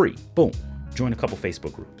 and it's free. Boom. Join a couple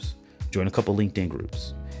Facebook groups. Join a couple LinkedIn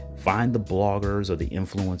groups. Find the bloggers or the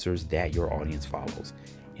influencers that your audience follows.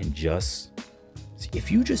 And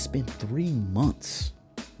if you just spend 3 months,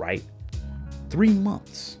 right? 3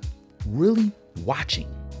 months really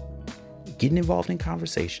watching, getting involved in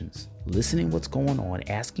conversations, listening what's going on,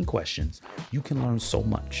 asking questions, you can learn so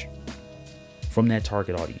much from that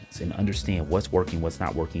target audience and understand what's working, what's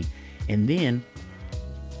not working. And then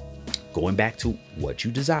going back to what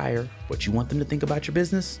you desire, what you want them to think about your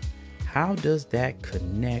business, how does that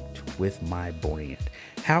connect with my brand?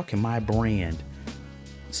 How can my brand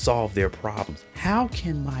solve their problems? How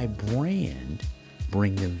can my brand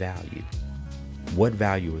bring them value? What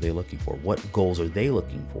value are they looking for? What goals are they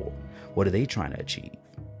looking for? What are they trying to achieve?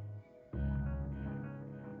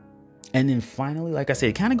 And then finally, like I said,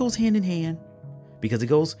 it kind of goes hand in hand because it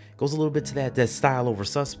goes a little bit to that style over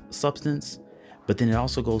substance. But then it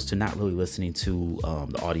also goes to not really listening to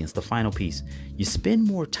the audience. The final piece, you spend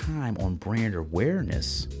more time on brand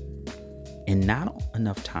awareness and not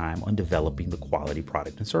enough time on developing the quality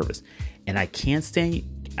product and service. And I can't stand,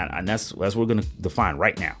 and that's what we're going to define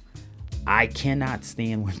right now. I cannot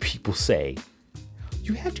stand when people say,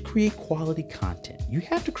 you have to create quality content. You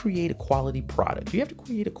have to create a quality product. You have to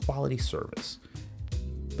create a quality service.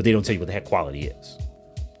 But they don't tell you what the heck quality is.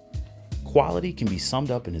 Quality can be summed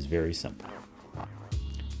up and is very simple.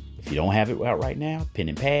 If you don't have it out right now, pen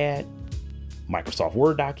and pad, Microsoft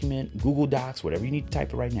Word document, Google Docs, whatever you need to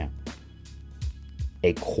type it right now.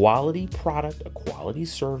 A quality product, a quality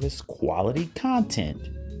service, quality content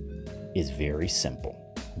is very simple.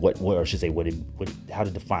 How to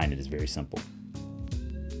define it is very simple.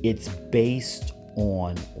 It's based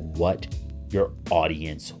on what your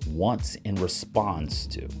audience wants and responds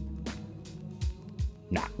to.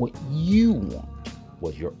 Not what you want,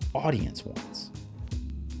 what your audience wants.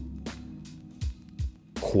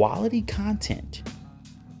 Quality content.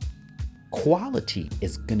 Quality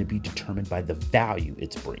is going to be determined by the value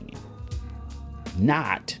it's bringing.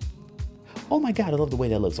 Not, oh my God, I love the way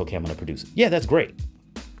that looks. Okay, I'm going to produce it. Yeah, that's great.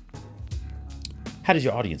 How does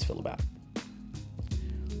your audience feel about it?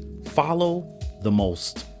 Follow the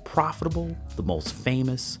most profitable, the most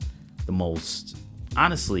famous, the most,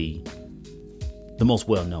 honestly, the most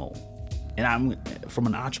well-known. And I'm, from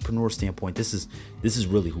an entrepreneur standpoint, this is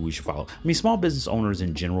really who we should follow. I mean, small business owners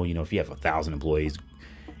in general, if you have 1,000 employees,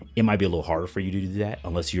 it might be a little harder for you to do that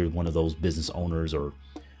unless you're one of those business owners or,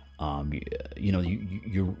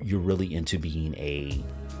 you're really into being a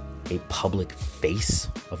public face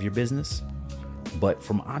of your business. But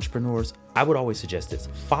from entrepreneurs, I would always suggest this: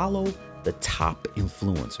 follow the top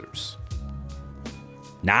influencers,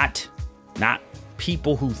 not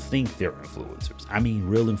people who think they're influencers. I mean,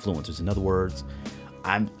 real influencers. In other words,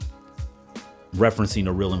 I'm referencing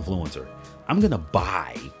a real influencer. I'm going to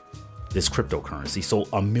buy this cryptocurrency so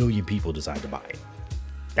 1 million people decide to buy it.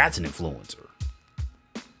 That's an influencer.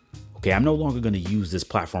 Okay, I'm no longer going to use this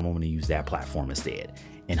platform. I'm going to use that platform instead.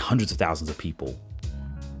 And hundreds of thousands of people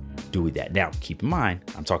doing that. Now, keep in mind,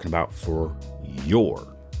 I'm talking about for your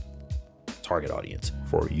target audience,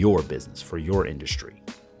 for your business, for your industry.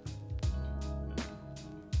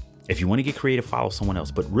 If you want to get creative, follow someone else.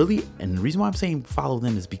 But really, and the reason why I'm saying follow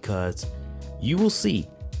them is because you will see,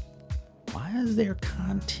 why is their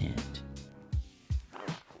content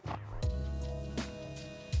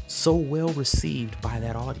so well received by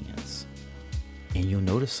that audience? And you'll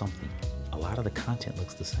notice something. A lot of the content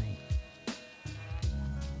looks the same.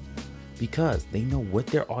 Because they know what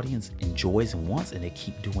their audience enjoys and wants, and they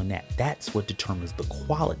keep doing that. That's what determines the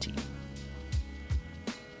quality.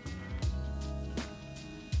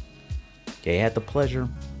 Okay, I had the pleasure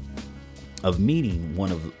of meeting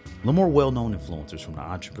one of the more well-known influencers from the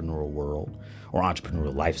entrepreneurial world, or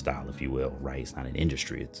entrepreneurial lifestyle, if you will, right? It's not an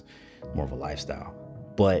industry, it's more of a lifestyle.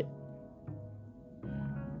 But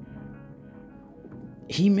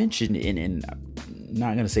he mentioned, and I'm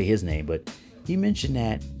not going to say his name, but he mentioned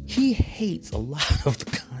that he hates a lot of the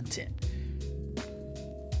content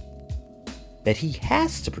that he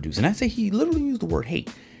has to produce. And I say he literally used the word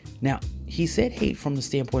hate. Now, he said hate from the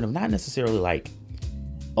standpoint of not necessarily like,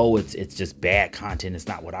 oh, it's just bad content. It's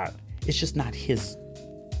just not his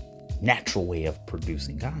natural way of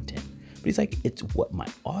producing content. But he's like, it's what my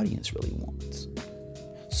audience really wants.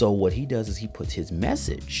 So what he does is he puts his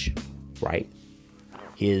message, right?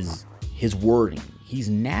 His wording. He's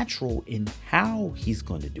natural in how he's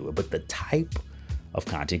going to do it, but the type of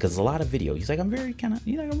content, because a lot of video, he's like, I'm very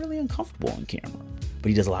I'm really uncomfortable on camera, but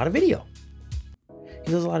he does a lot of video.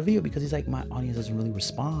 He does a lot of video because he's like, my audience doesn't really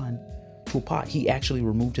respond to a pod. He actually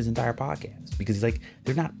removed his entire podcast because he's like,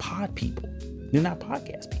 they're not pod people. They're not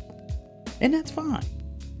podcast people. And that's fine.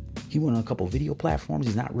 He went on a couple of video platforms.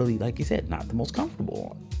 He's not really, like he said, not the most comfortable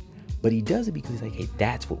on. But he does it because he's like, hey,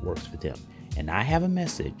 that's what works for them. And I have a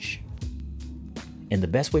message. And the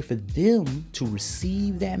best way for them to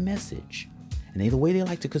receive that message, and the way they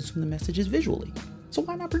like to consume the message, is visually. So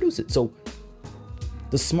why not produce it? So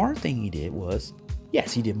the smart thing he did was,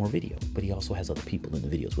 yes, he did more video, but he also has other people in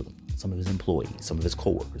the videos with him. Some of his employees, some of his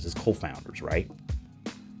coworkers, his co-founders, right?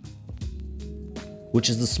 Which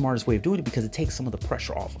is the smartest way of doing it because it takes some of the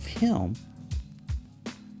pressure off of him,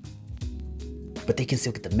 but they can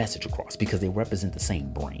still get the message across because they represent the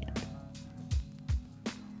same brand.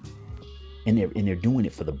 And they're doing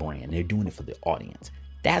it for the brand. They're doing it for the audience.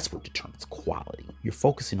 That's what determines quality. You're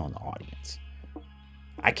focusing on the audience.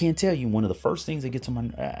 I can't tell you, one of the first things that gets on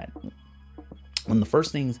my one of the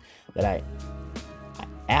first things that I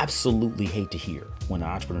absolutely hate to hear when an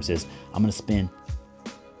entrepreneur says, I'm going to spend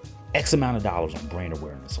X amount of dollars on brand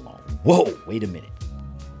awareness alone. Whoa, wait a minute.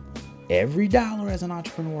 Every dollar as an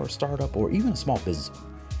entrepreneur, startup, or even a small business,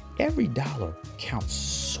 every dollar counts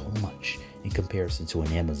so much in comparison to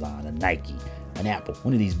an Amazon, a Nike, an Apple,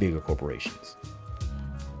 one of these bigger corporations.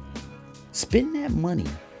 Spend that money.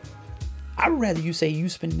 I'd rather you say you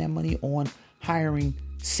spend that money on hiring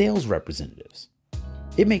sales representatives.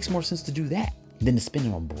 It makes more sense to do that than to spend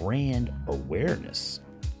it on brand awareness.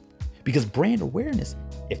 Because brand awareness,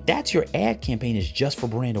 if that's your ad campaign, is just for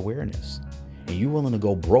brand awareness, and you're willing to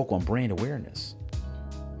go broke on brand awareness,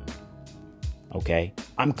 okay,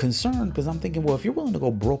 I'm concerned because I'm thinking, well, if you're willing to go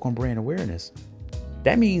broke on brand awareness,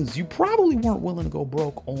 that means you probably weren't willing to go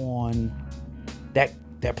broke on that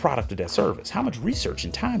product or that service. How much research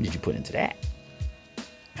and time did you put into that?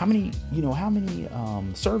 How many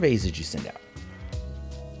surveys did you send out?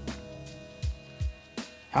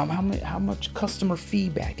 How much customer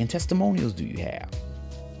feedback and testimonials do you have?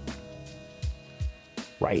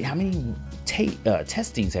 Right? How many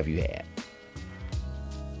testings have you had?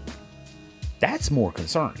 That's more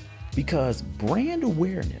concerning, because brand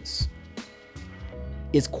awareness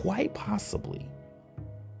is quite possibly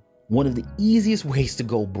one of the easiest ways to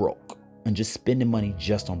go broke and just spending money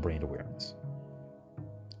just on brand awareness,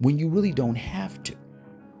 when you really don't have to.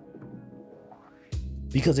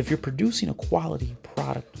 Because if you're producing a quality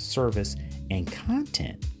product, service, and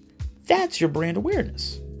content, that's your brand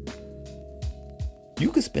awareness.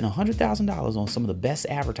 You could spend $100,000 on some of the best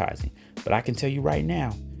advertising, but I can tell you right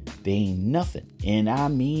now, there ain't nothing. And I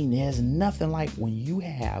mean, there's nothing like when you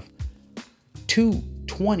have 2,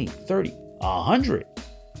 20, 30, 100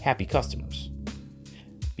 happy customers.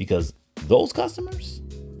 Because those customers,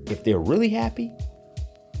 if they're really happy,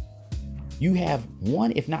 you have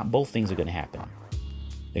one, if not both things are going to happen.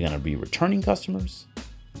 They're going to be returning customers,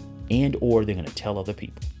 and or they're going to tell other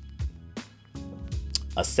people.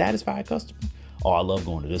 A satisfied customer, oh, I love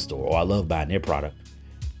going to this store, or I love buying their product.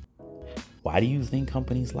 Why do you think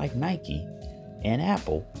companies like Nike and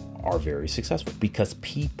Apple are very successful? Because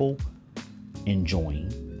people enjoying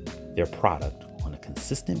their product on a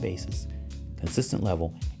consistent basis, consistent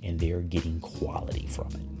level, and they're getting quality from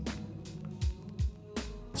it.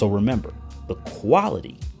 So remember, the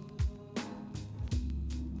quality.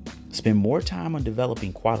 Spend more time on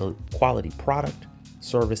developing quality product,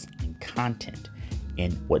 service, and content.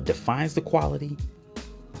 And what defines the quality?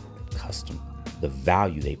 The customer, the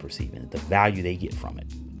value they perceive in it, the value they get from it.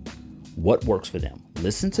 What works for them?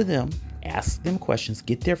 Listen to them, ask them questions,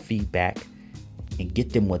 get their feedback, and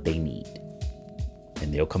get them what they need.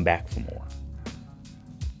 And they'll come back for more.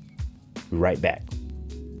 Be right back.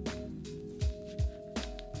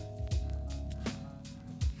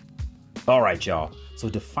 All right, y'all. So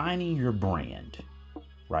defining your brand,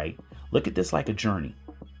 right? Look at this like a journey.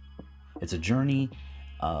 It's a journey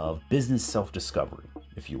of business self-discovery,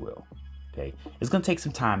 if you will. Okay. It's going to take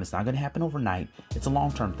some time. It's not going to happen overnight. It's a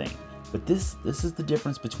long-term thing. But this is the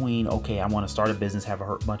difference between, okay, I want to start a business, have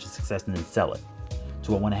a bunch of success, and then sell it,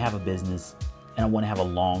 to I want to have a business and I want to have a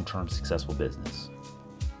long-term successful business.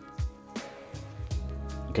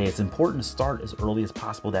 Okay, it's important to start as early as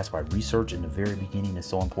possible. That's why research in the very beginning is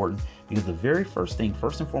so important, because the very first thing,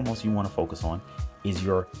 first and foremost, you want to focus on is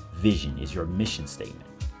your vision, is your mission statement.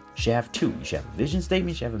 You should have two. You should have a vision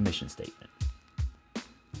statement, you should have a mission statement.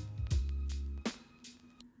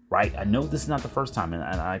 Right? I know this is not the first time, and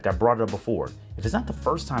I brought it up before. If it's not the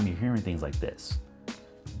first time you're hearing things like this,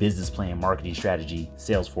 business plan, marketing strategy,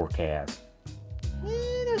 sales forecast,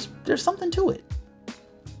 there's something to it.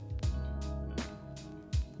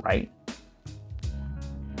 Right?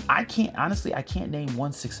 I can't name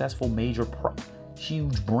one successful major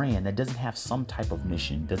huge brand that doesn't have some type of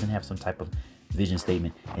mission, doesn't have some type of vision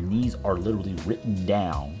statement, and these are literally written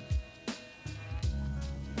down.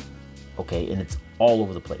 Okay, and it's all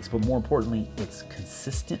over the place. But more importantly, it's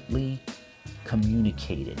consistently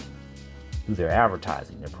communicated through their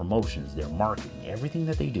advertising, their promotions, their marketing, everything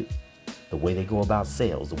that they do. The way they go about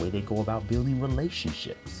sales, the way they go about building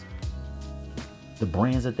relationships. The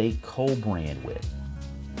brands that they co-brand with,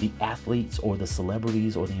 the athletes or the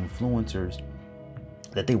celebrities or the influencers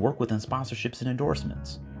that they work with in sponsorships and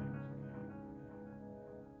endorsements.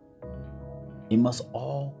 It must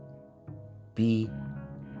all be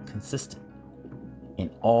consistent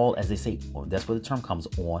and all, as they say, that's where the term comes,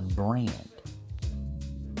 on brand.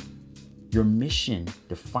 Your mission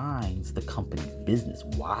defines the company's business.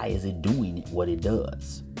 Why is it doing what it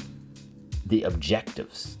does? The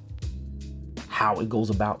objectives. How it goes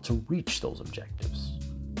about to reach those objectives.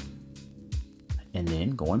 And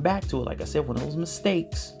then going back to it, like I said, one of those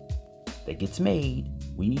mistakes that gets made,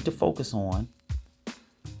 we need to focus on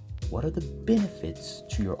what are the benefits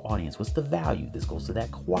to your audience? What's the value? This goes to that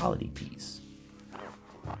quality piece.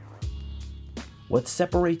 What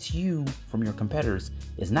separates you from your competitors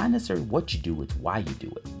is not necessarily what you do, it's why you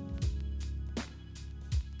do it.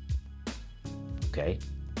 Okay?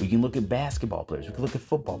 We can look at basketball players. We can look at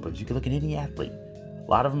football players. You can look at any athlete. A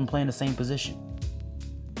lot of them playing the same position.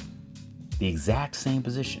 The exact same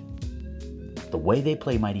position. The way they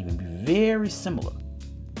play might even be very similar.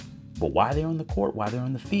 But why they're on the court, why they're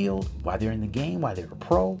on the field, why they're in the game, why they're a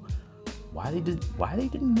pro, why they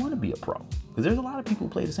didn't want to be a pro. Because there's a lot of people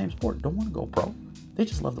who play the same sport, don't want to go pro. They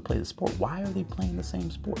just love to play the sport. Why are they playing the same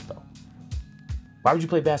sport though? Why would you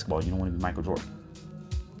play basketball? You don't want to be Michael Jordan.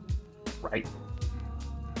 Right?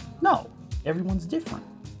 No, everyone's different.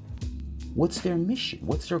 What's their mission?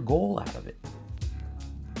 What's their goal out of it?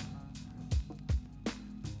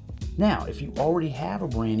 Now, if you already have a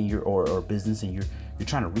brand in your or business and you're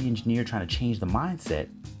trying to re-engineer, trying to change the mindset,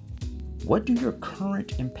 what do your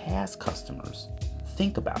current and past customers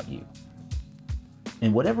think about you?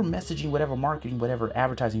 And whatever messaging, whatever marketing, whatever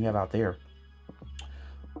advertising you have out there,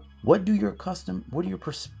 what do your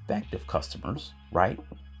prospective customers, right?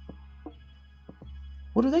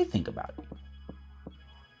 What do they think about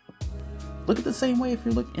you? Look at the same way if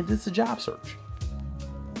you're looking into a job search.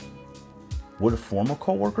 What do former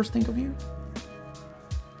coworkers think of you?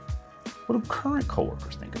 What do current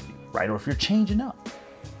coworkers think of you, right? Or if you're changing up.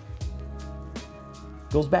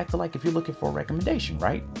 Goes back to like if you're looking for a recommendation,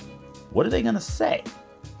 right? What are they going to say?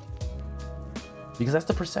 Because that's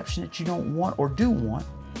the perception that you don't want or do want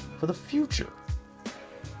for the future.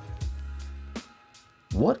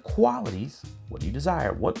 What qualities, what do you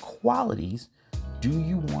desire? What qualities do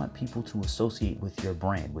you want people to associate with your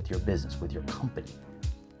brand, with your business, with your company?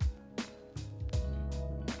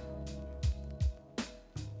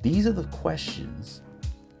 These are the questions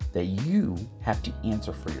that you have to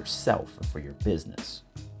answer for yourself and for your business.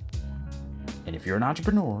 And if you're an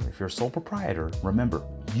entrepreneur, if you're a sole proprietor, remember,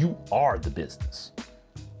 you are the business.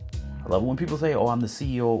 I love it when people say, oh, I'm the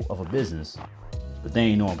CEO of a business, but they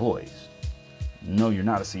ain't no employees. No, you're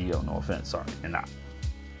not a CEO. No offense. Sorry, you're not.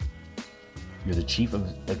 You're the chief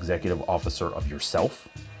executive officer of yourself.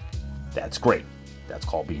 That's great. That's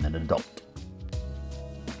called being an adult.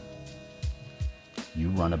 You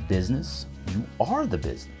run a business. You are the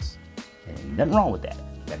business. And ain't nothing wrong with that.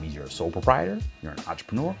 That means you're a sole proprietor. You're an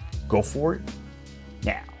entrepreneur. Go for it.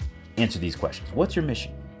 Now, answer these questions. What's your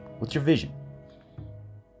mission? What's your vision?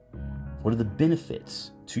 What are the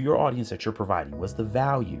benefits to your audience that you're providing? What's the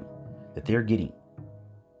value that they're getting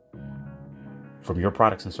from your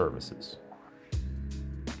products and services?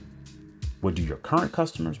 What do your current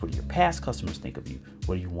customers, what do your past customers think of you?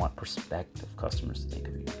 What do you want prospective customers to think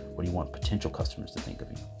of you? What do you want potential customers to think of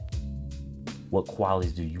you? What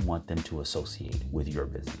qualities do you want them to associate with your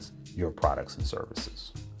business, your products and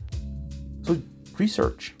services? So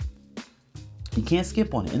research. You can't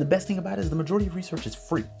skip on it. And the best thing about it is the majority of research is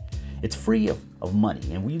free. It's free of money.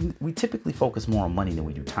 And we typically focus more on money than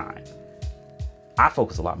we do time. I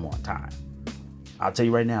focus a lot more on time. I'll tell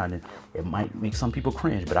you right now, and it might make some people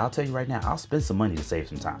cringe, but I'll tell you right now, I'll spend some money to save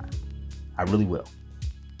some time. I really will.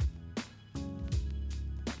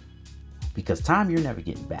 Because time you're never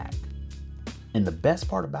getting back. And the best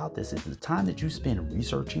part about this is the time that you spend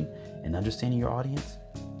researching and understanding your audience,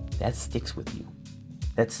 that sticks with you.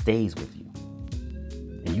 That stays with you.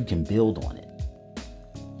 And you can build on it.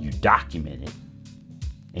 You document it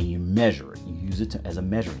and you measure it. You use it as a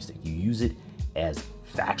measuring stick. You use it as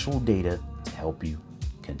factual data to help you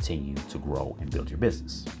continue to grow and build your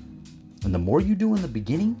business. And the more you do in the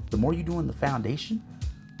beginning, the more you do in the foundation,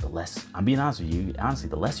 the less, I'm being honest with you, honestly,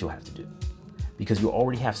 the less you'll have to do. Because you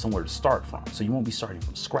already have somewhere to start from. So you won't be starting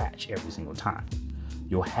from scratch every single time.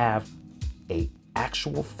 You'll have a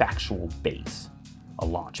actual factual base, a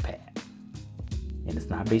launch pad. And it's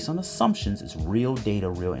not based on assumptions, it's real data,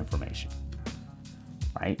 real information.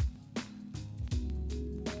 Right?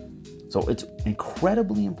 So it's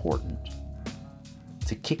incredibly important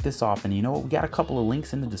to kick this off. And you know what? We got a couple of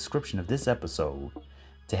links in the description of this episode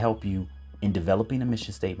to help you in developing a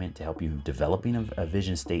mission statement, to help you developing a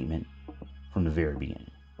vision statement from the very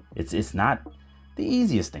beginning. It's not the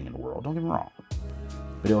easiest thing in the world, don't get me wrong,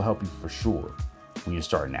 but it'll help you for sure when you're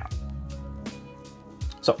starting out.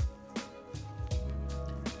 So,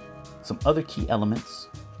 some other key elements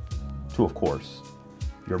to, of course,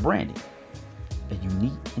 your branding. A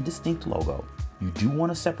unique and distinct logo. You do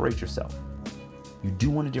want to separate yourself. You do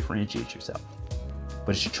want to differentiate yourself.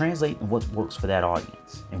 But it should translate in what works for that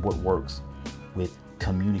audience and what works with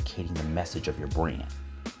communicating the message of your brand.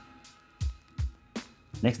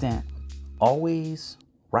 Next thing, always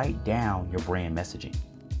write down your brand messaging.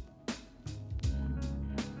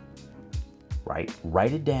 Right?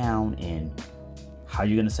 Write it down in how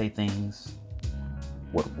you're going to say things,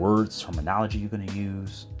 what words, terminology you're going to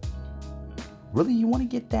use. Really, you want to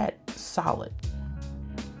get that solid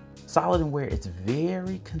Solid in where it's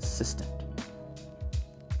very consistent.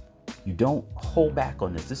 You don't hold back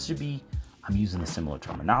on this. This should be, I'm using a similar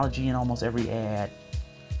terminology in almost every ad.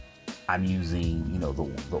 I'm using,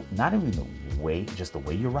 the not even the way, just the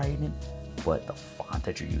way you're writing it, but the font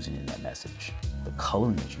that you're using in that message, the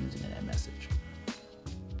coloring that you're using in that message.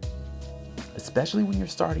 Especially when you're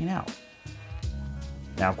starting out.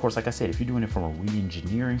 Now, of course, like I said, if you're doing it from a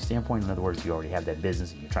re-engineering standpoint, in other words, you already have that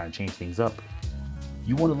business and you're trying to change things up,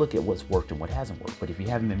 you want to look at what's worked and what hasn't worked. But if you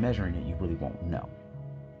haven't been measuring it, you really won't know.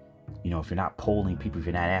 If you're not polling people, if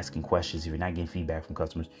you're not asking questions, if you're not getting feedback from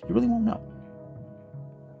customers, you really won't know.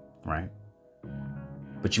 Right?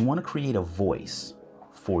 But you want to create a voice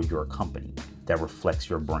for your company that reflects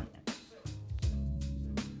your brand.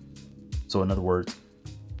 So in other words,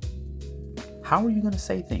 how are you going to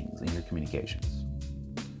say things in your communications?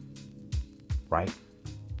 Right?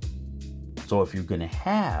 So if you're going to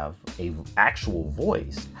have an actual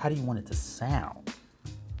voice, how do you want it to sound?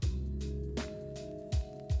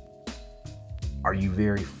 Are you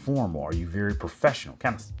very formal? Are you very professional?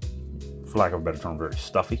 Kind of, for lack of a better term, very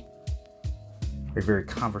stuffy? Are you very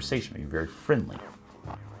conversational? Are you very friendly?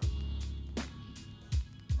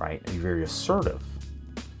 Right? Are you very assertive?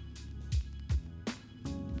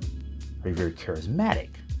 Are you very charismatic?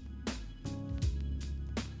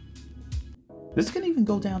 This can even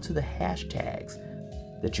go down to the hashtags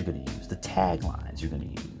that you're going to use, the taglines you're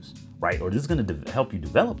going to use, right? Or this is going to help you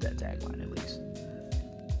develop that tagline at least.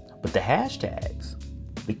 But the hashtags,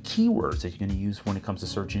 the keywords that you're going to use when it comes to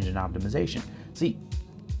search engine optimization. See,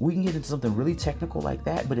 we can get into something really technical like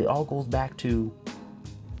that, but it all goes back to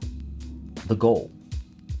the goal.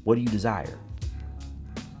 What do you desire?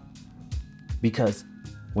 Because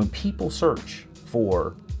when people search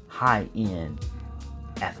for high-end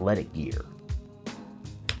athletic gear,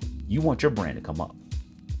 you want your brand to come up.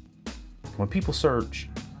 When people search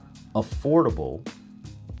affordable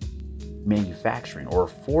manufacturing or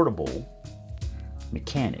affordable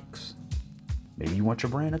mechanics, maybe you want your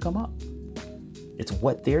brand to come up. It's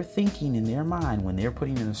what they're thinking in their mind when they're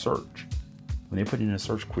putting in a search, when they're putting in a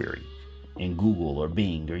search query in Google or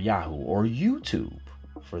Bing or Yahoo or YouTube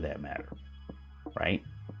for that matter, right?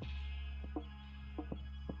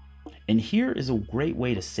 And here is a great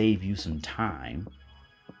way to save you some time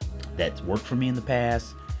that's worked for me in the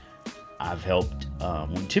past. I've helped,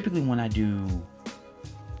 typically when I do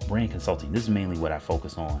brand consulting, this is mainly what I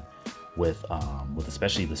focus on with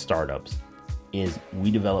especially the startups, is we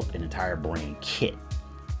develop an entire brand kit.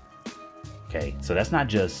 Okay, so that's not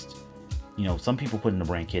just, some people put in a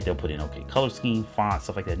brand kit, they'll put in, color scheme, font,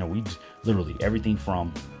 stuff like that. No, we just, literally everything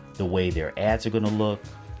from the way their ads are going to look,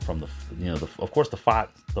 from of course the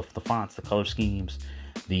fonts, the color schemes,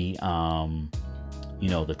 the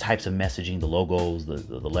types of messaging, the logos,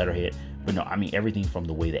 the letterhead. But no, I mean everything from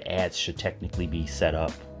the way the ads should technically be set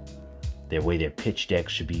up, the way their pitch deck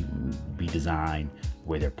should be designed,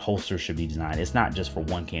 where their posters should be designed. It's not just for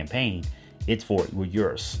one campaign. It's for where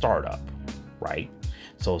you're a startup, right?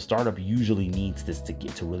 So a startup usually needs this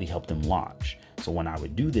to really help them launch. So when I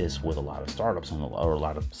would do this with a lot of startups or a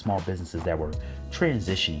lot of small businesses that were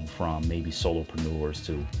transitioning from maybe solopreneurs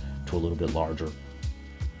to a little bit larger,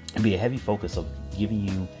 it'd be a heavy focus of giving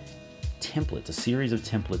you templates, a series of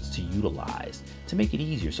templates to utilize to make it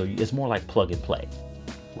easier. So it's more like plug and play,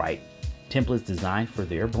 right? Templates designed for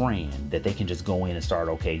their brand that they can just go in and start,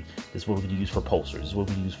 this is what we're going to use for posters. This is what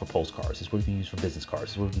we're going to use for postcards. This is what we're going to use for business cards.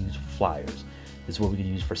 This is what we're going to use for flyers. This is what we're going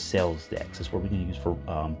to use for sales decks. This is what we're going to use for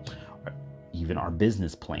even our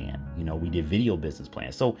business plan. We did video business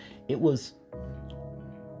plans. So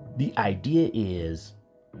the idea is,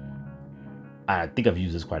 I think I've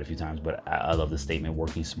used this quite a few times, but I love the statement,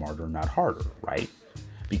 working smarter, not harder, right?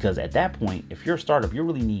 Because at that point, if you're a startup, you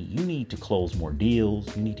need to close more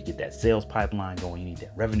deals. You need to get that sales pipeline going. You need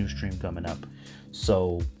that revenue stream coming up.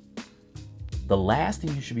 So the last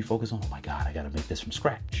thing you should be focused on, oh my God, I got to make this from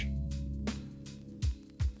scratch.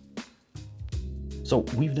 So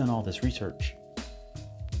we've done all this research.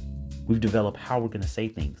 We've developed how we're going to say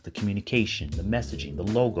things, the communication, the messaging, the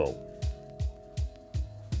logo,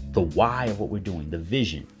 the why of what we're doing, the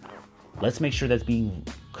vision. Let's make sure that's being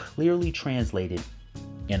clearly translated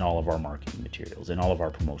in all of our marketing materials, in all of our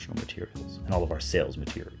promotional materials, and all of our sales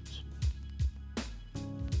materials.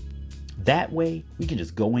 That way, we can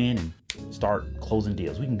just go in and start closing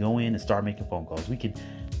deals. We can go in and start making phone calls. We can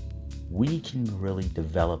really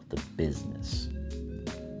develop the business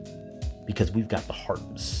because we've got the heart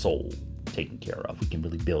and soul taken care of. We can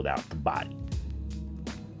really build out the body.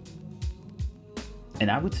 And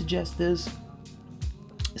I would suggest this,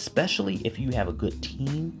 especially if you have a good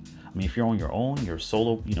team. I mean, if you're on your own, you're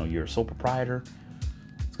solo, you're a sole proprietor,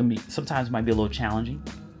 it's sometimes might be a little challenging,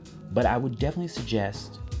 but I would definitely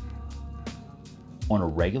suggest on a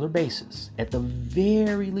regular basis, at the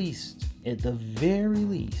very least,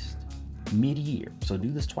 mid-year. So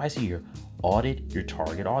do this twice a year. Audit your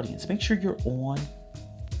target audience. Make sure you're on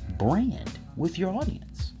brand with your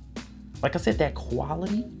audience. Like I said, that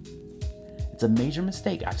quality, it's a major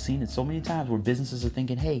mistake. I've seen it so many times where businesses are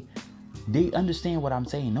thinking, hey, they understand what I'm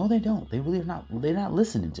saying. No, they don't. They really are not. They're not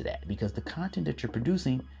listening to that because the content that you're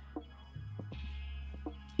producing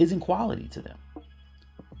isn't quality to them.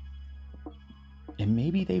 And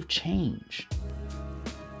maybe they've changed.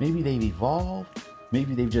 Maybe they've evolved.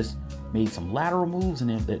 Maybe they've just made some lateral moves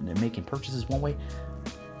and they're making purchases one way.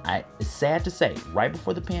 It's sad to say, right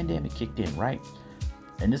before the pandemic kicked in, right?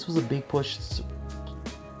 And this was a big push,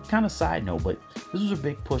 kind of side note, but this was a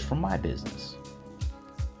big push from my business.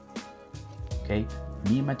 Okay,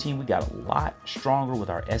 me and my team, we got a lot stronger with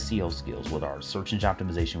our SEO skills, with our search engine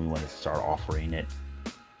optimization. We wanted to start offering it.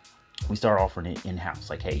 We started offering it in-house.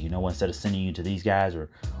 Like, hey, you know what? Instead of sending you to these guys or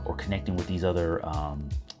connecting with these other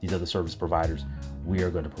service providers, we are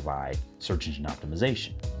going to provide search engine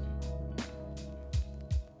optimization.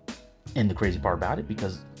 And the crazy part about it,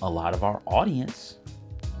 because a lot of our audience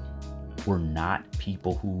were not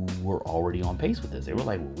people who were already on pace with this. They were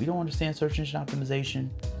like, well, we don't understand search engine optimization.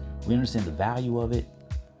 We understand the value of it,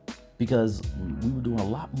 because we were doing a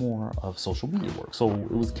lot more of social media work. So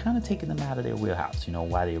it was kind of taking them out of their wheelhouse,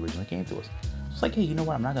 why they originally came to us. It's like, hey, you know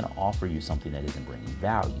what? I'm not going to offer you something that isn't bringing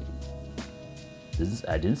value.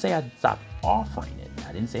 I didn't say I'd stop offering it.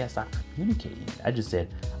 I didn't say I stopped communicating it. I just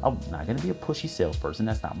said, I'm not going to be a pushy salesperson.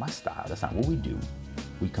 That's not my style. That's not what we do.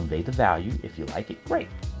 We convey the value. If you like it, great.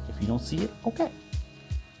 If you don't see it, okay.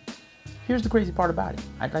 Here's the crazy part about it.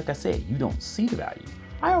 Like I said, you don't see the value.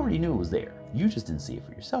 I already knew it was there. You just didn't see it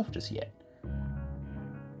for yourself just yet.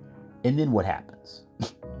 And then what happens?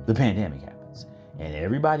 The pandemic happens. And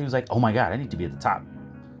everybody was like, oh my God, I need to be at the top.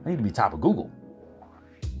 I need to be top of Google.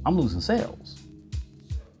 I'm losing sales.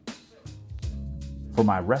 For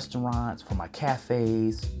my restaurants, for my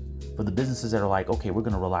cafes, for the businesses that are like, okay, we're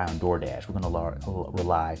going to rely on DoorDash. We're going to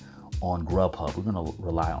rely on Grubhub. We're going to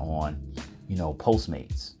rely on,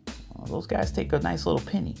 Postmates. Those guys take a nice little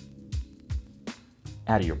penny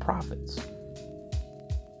out of your profits.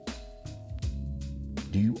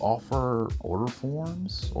 Do you offer order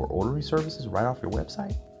forms or ordering services right off your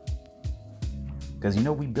website? Because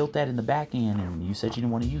we built that in the back end and you said you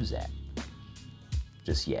didn't want to use that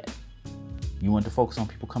just yet. You want to focus on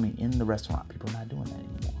people coming in the restaurant. People are not doing that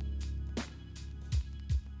anymore.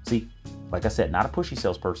 See, like I said, not a pushy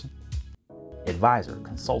salesperson, advisor,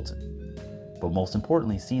 consultant, but most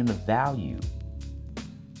importantly, seeing the value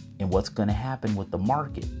in what's going to happen with the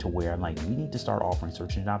market to where I'm like, we need to start offering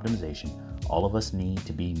search engine optimization. All of us need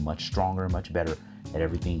to be much stronger and much better at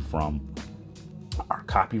everything from our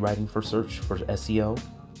copywriting for search for SEO,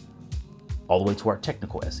 all the way to our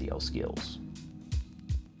technical SEO skills.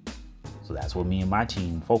 So that's what me and my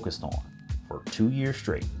team focused on for 2 years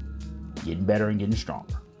straight, getting better and getting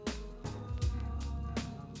stronger.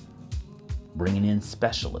 Bringing in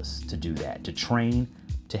specialists to do that, to train,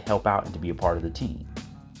 to help out, and to be a part of the team.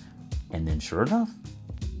 And then sure enough,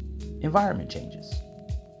 environment changes.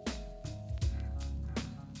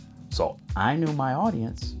 So I knew my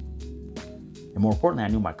audience, and more importantly, I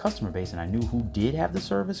knew my customer base, and I knew who did have the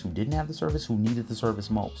service, who didn't have the service, who needed the service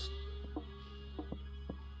most.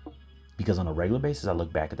 Because on a regular basis, I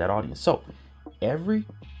look back at that audience. So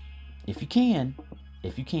if you can,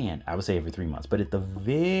 I would say every 3 months, but at the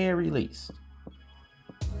very least,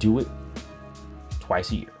 do it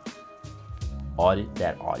twice a year. Audit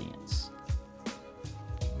that audience.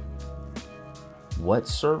 What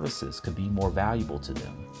services could be more valuable to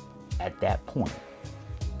them at that point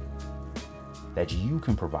that you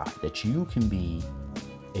can provide, that you can be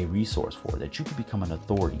a resource for, that you can become an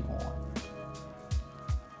authority on?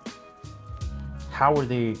 How are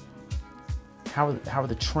the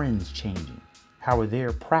trends changing? How are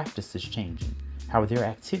their practices changing? How are their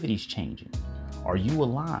activities changing? Are you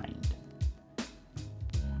aligned?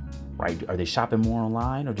 Right? Are they shopping more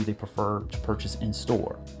online, or do they prefer to purchase in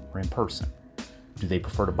store or in person? Do they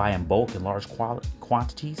prefer to buy in bulk in large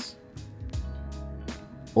quantities,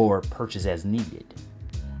 or purchase as needed?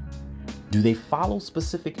 Do they follow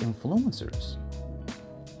specific influencers?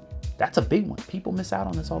 That's a big one. People miss out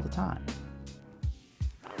on this all the time.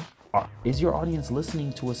 Is your audience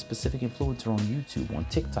listening to a specific influencer on YouTube, on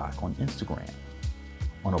TikTok, on Instagram,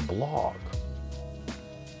 on a blog?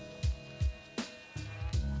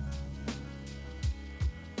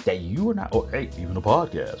 That you are not, hey, even a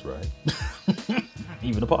podcast, right?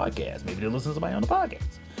 Even a podcast. Maybe they listen to somebody on the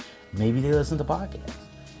podcast. Maybe they listen to podcasts.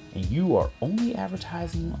 and you are only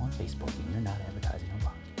advertising on Facebook and you're not advertising on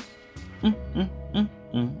Vine.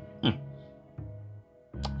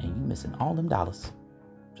 And you missing all them dollars.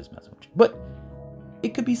 Just messing with you. But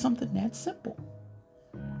it could be something that simple.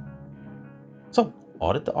 So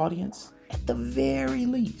audit the audience at the very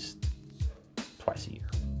least twice a year.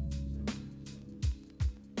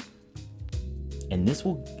 And this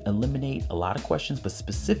will eliminate a lot of questions, but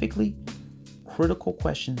specifically critical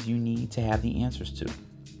questions you need to have the answers to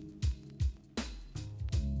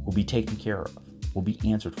will be taken care of, will be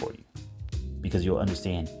answered for you, because you'll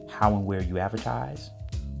understand how and where you advertise,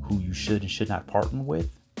 who you should and should not partner with.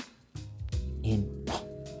 And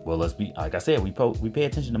well, let's be, like I said, we pay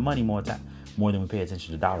attention to money more than we pay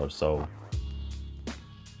attention to dollars. So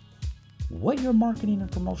what your marketing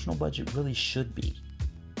and promotional budget really should be,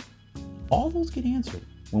 all those get answered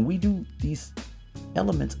when we do these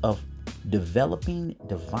elements of developing,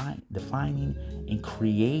 defining, and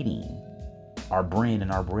creating our brand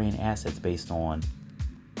and our brand assets based on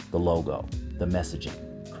the logo, the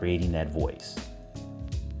messaging, creating that voice,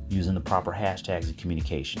 using the proper hashtags and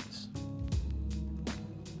communications,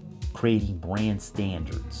 creating brand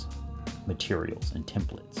standards, materials, and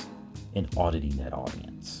templates, and auditing that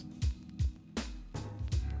audience.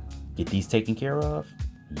 Get these taken care of,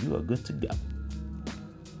 you are good to go.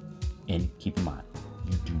 And keep in mind,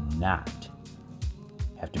 you do not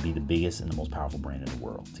have to be the biggest and the most powerful brand in the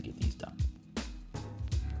world to get these done.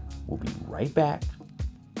 We'll be right back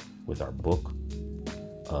with our book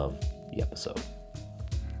of the episode.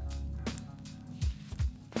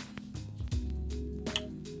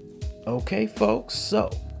 Okay, folks, so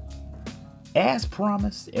as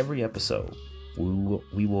promised, every episode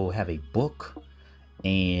we will have a book,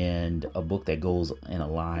 and a book that goes and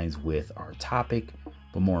aligns with our topic,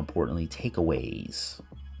 but more importantly, takeaways,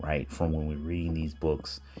 right, from when we're reading these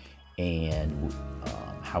books, and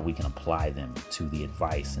how we can apply them to the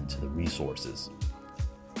advice and to the resources.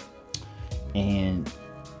 And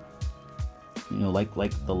like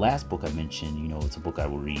the last book I mentioned, it's a book I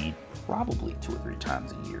will read probably 2 or 3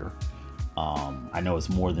 times a year. I know it's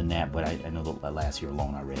more than that, but I know the last year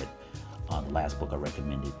alone I read the last book I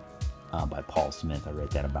recommended by Paul Smith. I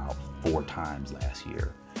read that about 4 times last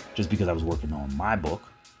year, just because I was working on my book,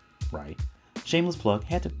 right? Shameless plug,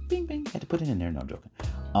 had to put it in there. No, I'm joking.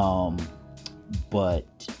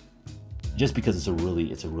 But just because it's a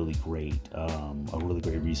really great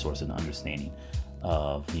resource in understanding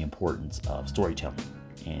of the importance of storytelling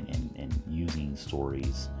and using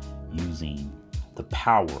stories, using the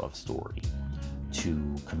power of story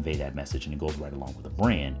to convey that message, and it goes right along with the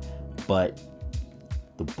brand. But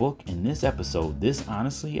the book in this episode, I'm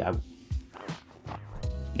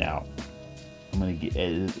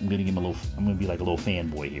gonna be like a little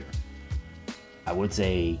fanboy here. I would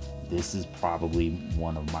say this is probably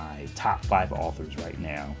one of my top 5 authors right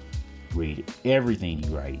now. Read everything he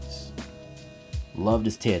writes. Loved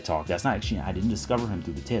his TED Talk. That's not actually, I didn't discover him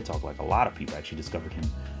through the TED Talk like a lot of people. Actually discovered him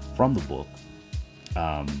from the book.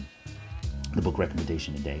 The book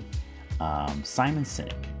recommendation today. Simon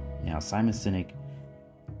Sinek. Now, Simon Sinek,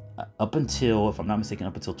 up until, if I'm not mistaken,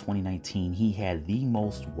 up until 2019, he had the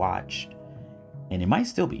most watched, and it might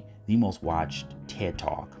still be the most watched TED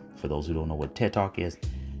Talk. For those who don't know what TED Talk is,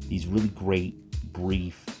 these really great,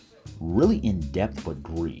 brief, really in-depth, but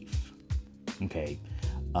brief, okay,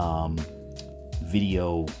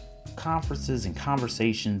 video conferences and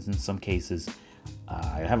conversations in some cases.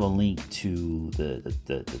 I have a link to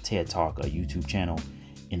the TED Talk YouTube channel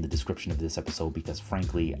in the description of this episode, because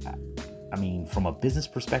frankly, I mean, from a business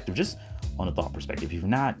perspective, just on a thought perspective, if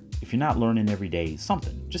you're not learning every day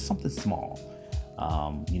just something small.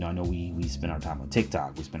 I know we spend our time on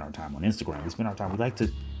TikTok, we spend our time on Instagram,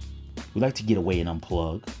 we like to get away and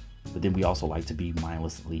unplug, but then we also like to be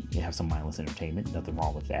have some mindless entertainment. Nothing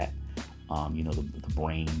wrong with that. The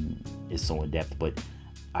brain is so in depth, but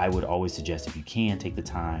I would always suggest, if you can, take the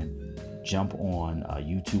time, jump on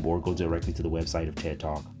YouTube or go directly to the website of TED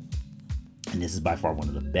Talk. And this is by far one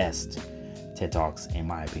of the best TED Talks, in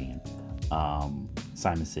my opinion.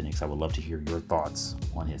 Simon Sinek. I would love to hear your thoughts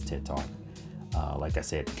on his TED Talk. Like I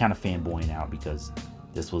said, kind of fanboying out, because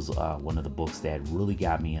this was one of the books that really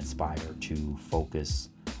got me inspired to focus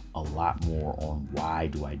a lot more on why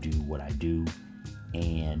do I do what I do,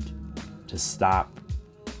 and to stop,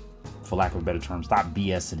 for lack of a better term, stop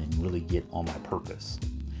BSing and really get on my purpose.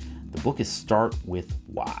 The book is Start With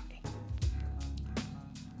Why.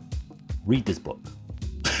 Read this book.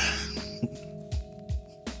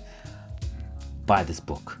 Buy this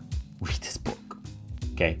book. Read this book.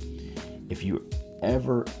 Okay? If you're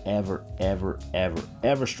ever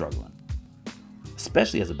struggling,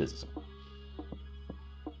 especially as a business owner,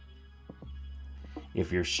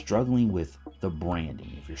 if you're struggling with the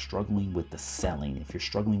branding, if you're struggling with the selling, if you're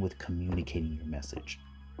struggling with communicating your message,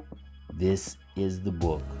 this is the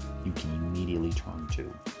book you can immediately turn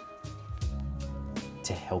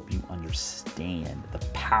to help you understand the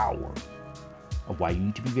power of why you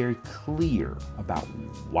need to be very clear about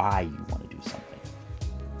why you want to do something.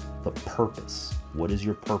 The purpose. What is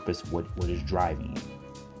your purpose? What is driving you?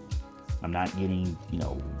 I'm not getting,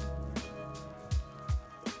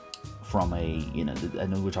 from I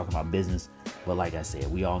know we're talking about business, but like I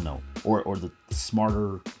said, we all know, or the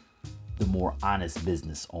smarter, the more honest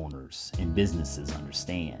business owners and businesses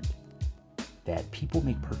understand that people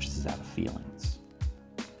make purchases out of feelings.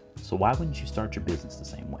 So why wouldn't you start your business the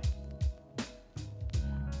same way?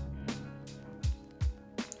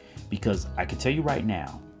 Because I can tell you right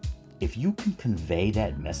now, if you can convey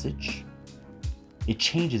that message, it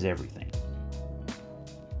changes everything.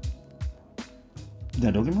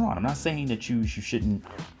 Now, don't get me wrong. I'm not saying that you shouldn't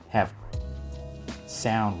have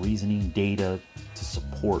sound reasoning, data to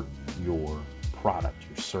support your product,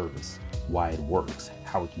 your service, why it works,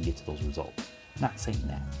 how it can get to those results. I'm not saying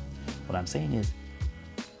that. What I'm saying is,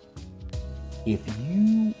 if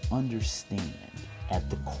you understand at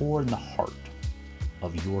the core and the heart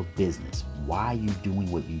of your business why you're doing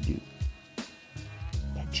what you do,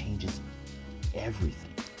 that changes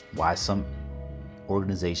everything. Why some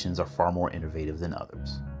organizations are far more innovative than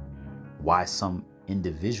others. Why some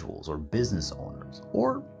individuals or business owners,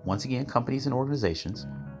 or once again, companies and organizations,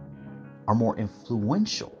 are more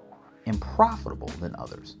influential and profitable than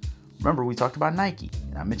others. Remember, we talked about Nike,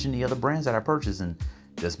 and I mentioned the other brands that I purchased, and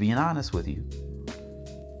just being honest with you,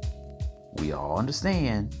 we all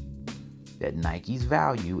understand that Nike's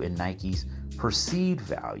value and Nike's perceived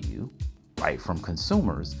value, right, from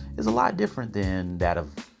consumers is a lot different than that of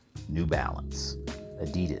New Balance,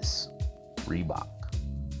 Adidas, Reebok.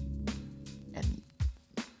 And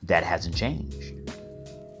that hasn't changed.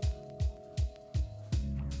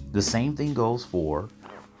 The same thing goes for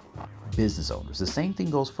business owners. The same thing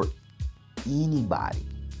goes for anybody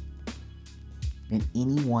and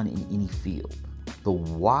anyone in any field. The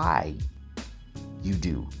why you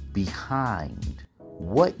do behind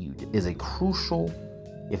what you do is a crucial,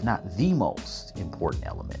 if not the most important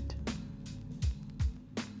element.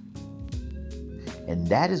 And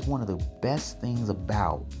that is one of the best things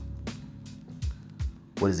about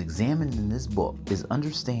what is examined in this book, is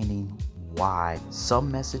understanding why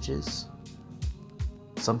some messages,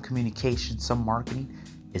 some communication, some marketing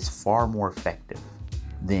is far more effective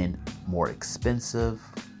than more expensive,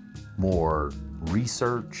 more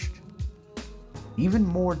researched, even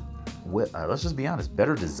more, let's just be honest,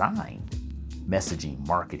 better designed messaging,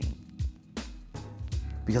 marketing.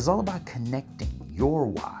 Because it's all about connecting your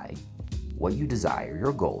why, what you desire,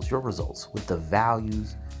 your goals, your results, with the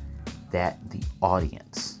values that the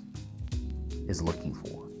audience is looking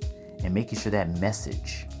for. And making sure that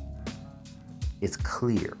message is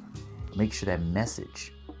clear. Make sure that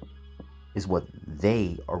message is what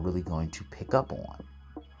they are really going to pick up on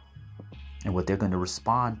and what they're going to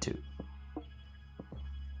respond to.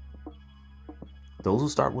 Those who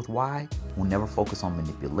start with why will never focus on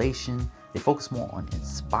manipulation. They focus more on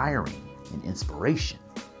inspiring and inspiration.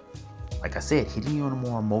 Like I said, hitting you on a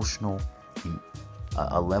more emotional,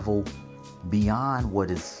 a level beyond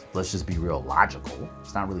what is, let's just be real, logical.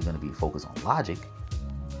 It's not really going to be focused on logic.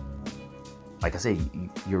 Like I said,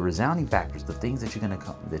 your resounding factors, the things that you're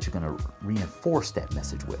going to reinforce that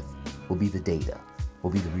message with, will be the data,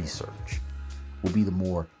 will be the research, will be the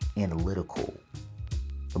more analytical,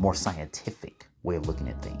 the more scientific way of looking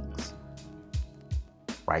at things.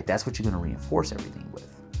 Right? That's what you're going to reinforce everything with.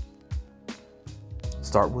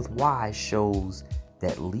 Start with why shows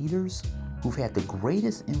that leaders who've had the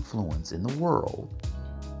greatest influence in the world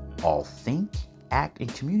all think, act,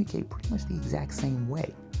 and communicate pretty much the exact same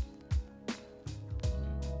way.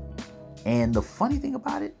 And the funny thing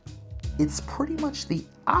about it, it's pretty much the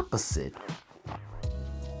opposite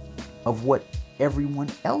of what everyone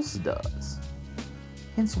else does.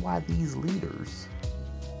 Hence why these leaders,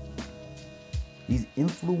 these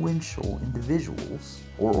influential individuals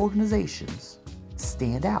or organizations,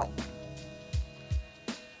 stand out.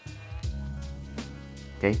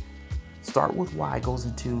 Okay? Start with why goes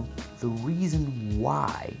into the reason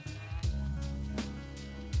why,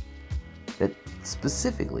 that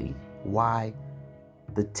specifically why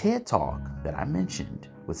the TED Talk that I mentioned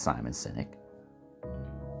with Simon Sinek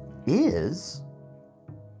is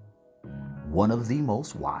one of the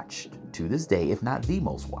most watched to this day, if not the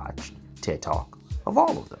most watched TED Talk of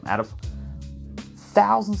all of them, out of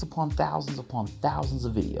thousands upon thousands upon thousands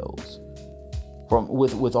of videos.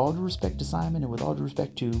 With all due respect to Simon and with all due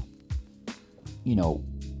respect to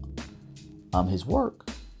his work,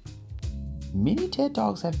 many TED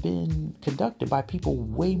Talks have been conducted by people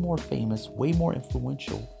way more famous, way more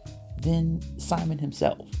influential than Simon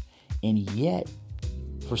himself. And yet,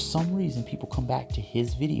 for some reason, people come back to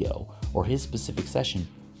his video or his specific session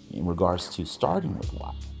in regards to starting with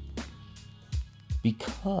why.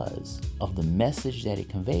 Because of the message that it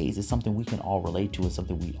conveys is something we can all relate to and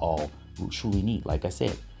something we all truly need. Like I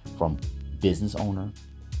said, from business owner,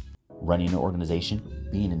 running an organization,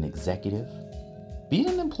 being an executive, being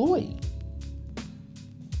an employee.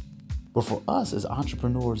 But for us as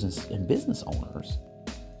entrepreneurs and business owners,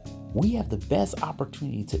 we have the best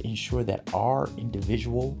opportunity to ensure that our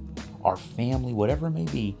individual, our family, whatever it may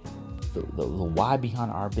be, the why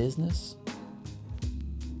behind our business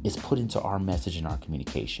is put into our message and our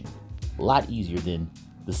communication. A lot easier than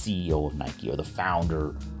the CEO of Nike or the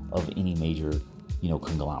founder of any major,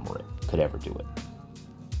 conglomerate could ever do it.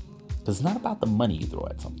 Because it's not about the money you throw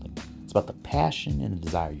at something. It's about the passion and the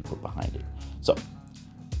desire you put behind it. So,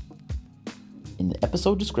 in the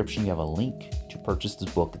episode description, you have a link to purchase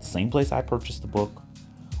this book at the same place I purchased the book,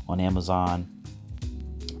 on Amazon.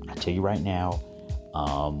 I tell you right now,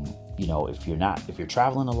 if you're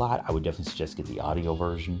traveling a lot, I would definitely suggest get the audio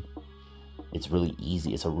version. It's really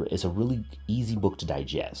easy. It's a really easy book to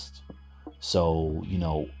digest. So,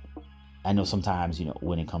 I know sometimes,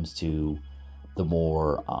 when it comes to the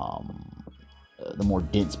more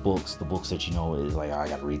dense books, the books that, is like, I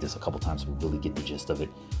got to read this a couple times to really get the gist of it.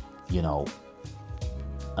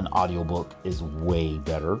 An audiobook is way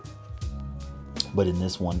better. But in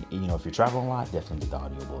this one, if you're traveling a lot, definitely get the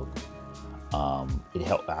audiobook. It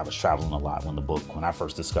helped. I was traveling a lot when I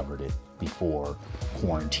first discovered it, before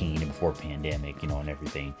quarantine and before pandemic, and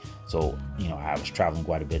everything. So, I was traveling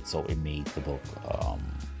quite a bit. So it made the book,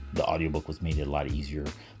 the audiobook made it a lot easier.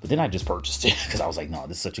 But then I just purchased it because I was like, no,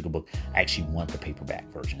 this is such a good book. I actually want the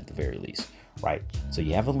paperback version at the very least, right? So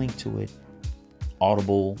you have a link to it.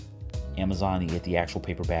 Audible, Amazon, you get the actual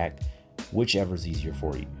paperback, whichever is easier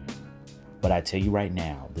for you. But I tell you right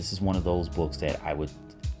now, this is one of those books that I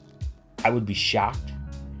would be shocked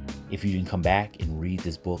if you didn't come back and read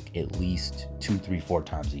this book at least 2, 3, 4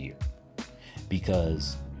 times a year.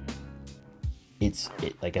 Because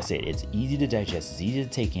like I said, it's easy to digest, it's easy to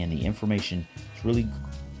take in the information, it's really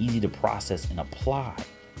easy to process and apply.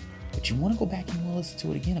 But you want to go back and you want to listen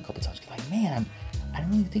to it again a couple times. You're like, man, I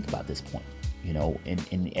didn't really think about this point.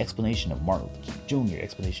 In the explanation of Martin Luther King Jr.,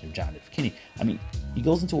 explanation of John F. Kennedy. I mean, he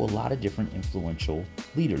goes into a lot of different influential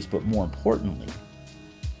leaders, but more importantly,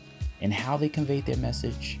 in how they conveyed their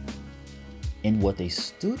message and what they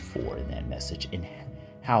stood for in that message and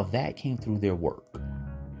how that came through their work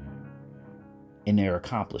and their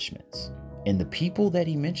accomplishments. And the people that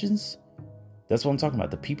he mentions, that's what I'm talking about.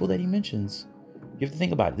 The people that he mentions, you have to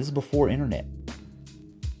think about it. This is before internet.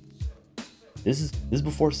 This is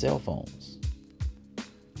before cell phones.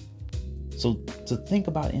 So to think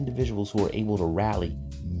about individuals who are able to rally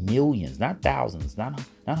millions, not thousands, not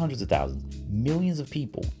hundreds of thousands, millions of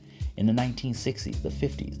people in the 1960s, the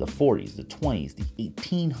 50s, the 40s, the 20s, the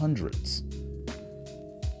 1800s.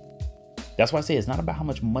 That's why I say it's not about how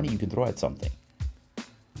much money you can throw at something.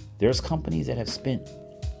 There's companies that have spent,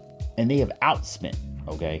 and they have outspent,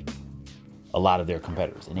 a lot of their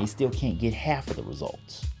competitors, and they still can't get half of the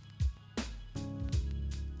results.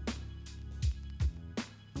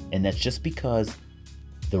 And that's just because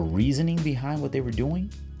the reasoning behind what they were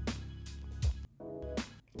doing,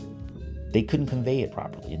 they couldn't convey it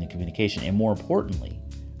properly in the communication. And more importantly,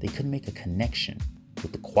 they couldn't make a connection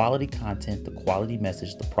with the quality content, the quality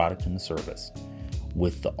message, the product and the service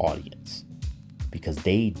with the audience. Because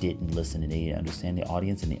they didn't listen and they didn't understand the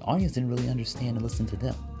audience, and the audience didn't really understand and listen to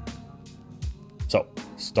them. So,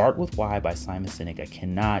 Start With Why by Simon Sinek. I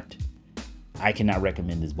cannot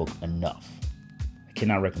recommend this book enough.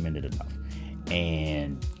 Cannot recommend it enough.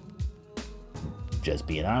 And just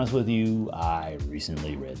being honest with you, I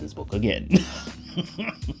recently read this book again.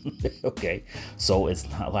 Okay, so it's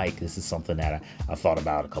not like this is something that I thought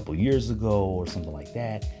about a couple years ago or something like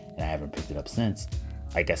that, and I haven't picked it up since.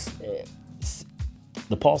 I guess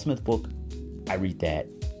the Paul Smith book, I read that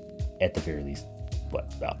at the very least,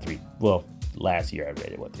 about 3? Well, last year I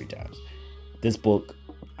read it 3 times. This book,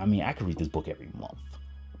 I could read this book every month.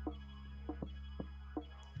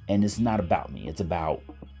 And it's not about me. It's about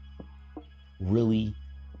really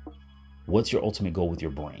what's your ultimate goal with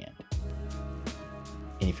your brand.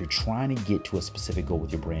 And if you're trying to get to a specific goal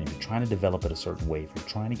with your brand, if you're trying to develop it a certain way, if you're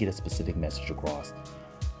trying to get a specific message across,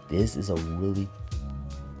 this is a really,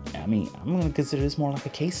 I'm going to consider this more like a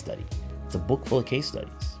case study. It's a book full of case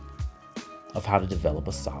studies of how to develop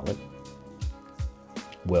a solid,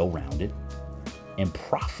 well-rounded and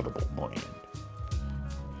profitable brand.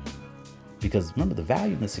 Because remember, the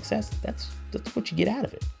value and the success, that's what you get out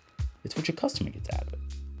of it. It's what your customer gets out of it,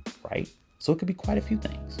 right? So it could be quite a few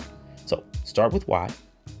things. So Start with Why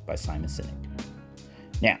by Simon Sinek.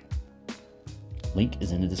 Now, link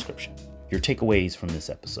is in the description. Your takeaways from this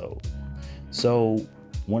episode. So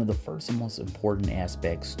one of the first and most important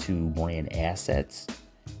aspects to brand assets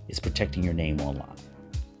is protecting your name online.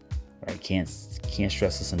 Right? Can't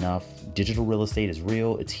stress this enough. Digital real estate is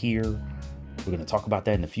real. It's here. We're going to talk about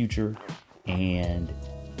that in the future. And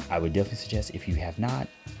I would definitely suggest, if you have not,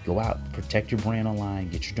 go out, protect your brand online,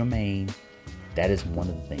 get your domain. That is one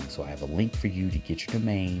of the things. So I have a link for you to get your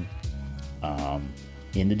domain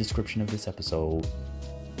in the description of this episode.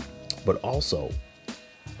 But also,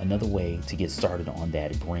 another way to get started on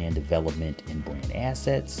that brand development and brand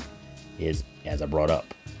assets is, as I brought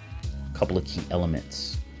up, a couple of key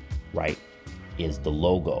elements, right? Is the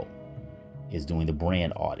logo, is doing the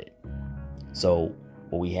brand audit. So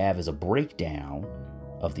what we have is a breakdown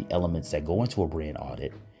of the elements that go into a brand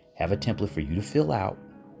audit, have a template for you to fill out,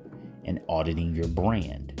 and auditing your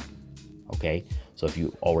brand. Okay, so if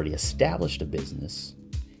you already established a business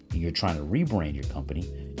and you're trying to rebrand your company,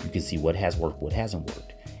 you can see what has worked, what hasn't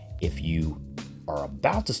worked. If you are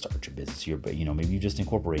about to start your business, maybe you just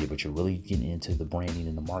incorporated, but you're really getting into the branding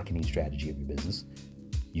and the marketing strategy of your business,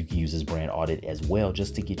 you can use this brand audit as well,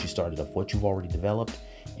 just to get you started of what you've already developed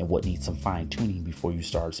and what needs some fine tuning before you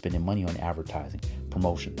start spending money on advertising,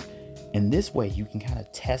 promotions. And this way you can kind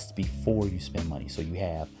of test before you spend money. So you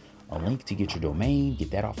have a link to get your domain,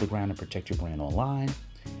 get that off the ground and protect your brand online.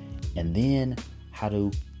 And then how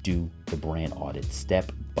to do the brand audit step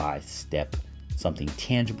by step, something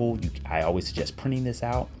tangible. I always suggest printing this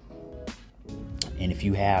out. And if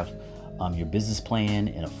you have your business plan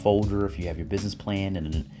in a folder, if you have your business plan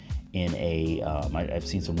I've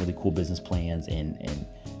seen some really cool business plans and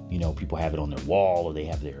people have it on their wall, or they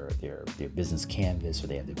have their business canvas, or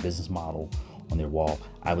they have their business model on their wall.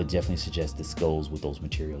 I would definitely suggest this goes with those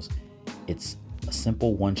materials. It's a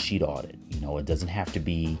simple one sheet audit. It doesn't have to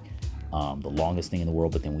be the longest thing in the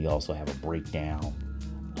world, but then we also have a breakdown,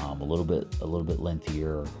 a little bit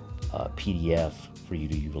lengthier PDF for you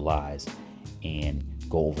to utilize and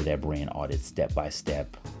go over that brand audit step by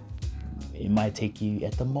step. It might take you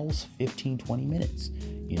at the most 15-20 minutes,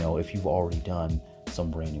 if you've already done some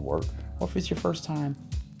branding work, or if it's your first time.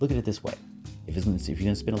 Look at it this way: if you're going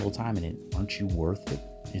to spend a little time in it, aren't you worth it?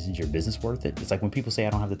 Isn't your business worth it? It's like when people say, I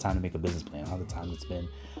don't have the time to make a business plan. I don't have the time to spend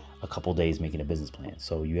a couple days making a business plan.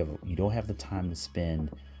 So you don't have the time to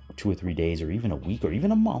spend 2 or 3 days, or even a week, or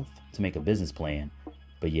even a month to make a business plan,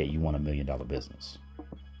 but yet you want $1 million business.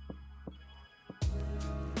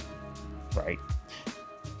 Right?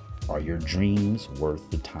 Are your dreams worth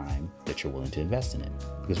the time that you're willing to invest in it?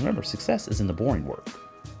 Because remember, success is in the boring work,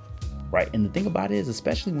 right? And the thing about it is,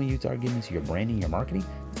 especially when you start getting into your branding, your marketing,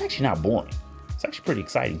 it's actually not boring. It's actually pretty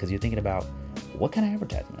exciting, because you're thinking about, what kind of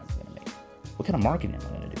advertisement am I going to make? What kind of marketing am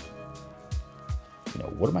I going to do?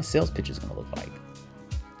 What are my sales pitches going to look like?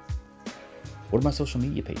 What are my social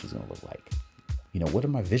media pages going to look like? What are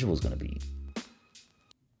my visuals going to be?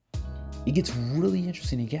 It gets really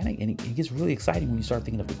interesting again, and it gets really exciting when you start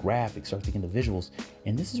thinking of the graphics, start thinking of the visuals,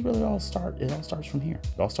 and this is really it all starts from here.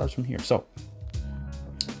 It all starts from here. So,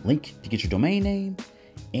 link to get your domain name,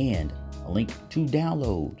 and a link to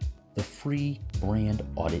download the free brand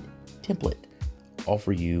audit template, all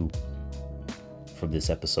for you from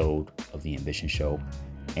this episode of The Ambition Show.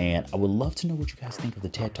 And I would love to know what you guys think of the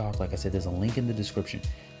TED Talk. Like I said, there's a link in the description.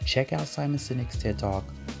 Check out Simon Sinek's TED Talk.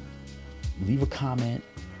 Leave a comment.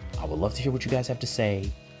 I would love to hear what you guys have to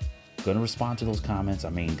say. I'm going to respond to those comments.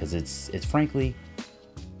 Because it's frankly,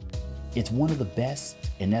 it's one of the best.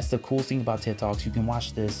 And that's the cool thing about TED Talks. You can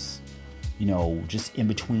watch this, just in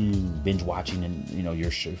between binge watching and,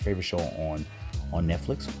 your favorite show on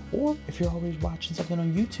Netflix. Or if you're already watching something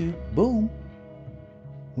on YouTube, boom.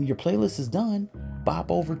 When your playlist is done, bop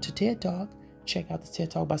over to TED Talk. Check out the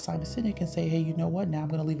TED Talk by Simon Sinek and say, hey, you know what? Now I'm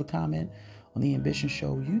going to leave a comment on the Ambition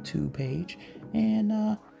Show YouTube page. And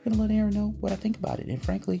I'm going to let Aaron know what I think about it. And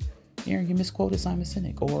frankly, Aaron, you misquoted Simon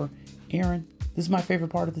Sinek. Or, Aaron, this is my favorite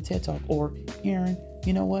part of the TED Talk. Or, Aaron,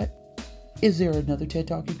 you know what? Is there another TED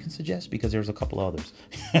Talk you can suggest? Because there's a couple others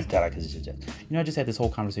that I can suggest. I just had this whole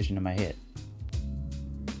conversation in my head.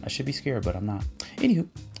 I should be scared, but I'm not. Anywho,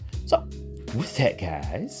 so with that,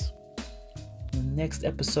 guys, next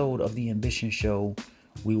episode of The Ambition Show,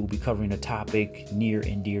 we will be covering a topic near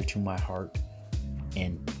and dear to my heart,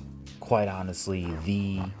 and quite honestly,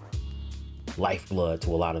 the lifeblood to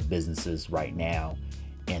a lot of businesses right now,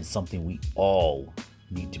 and something we all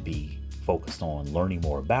need to be focused on learning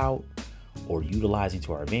more about, or utilizing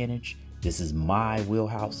to our advantage. This is my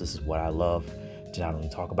wheelhouse. This is what I love to not only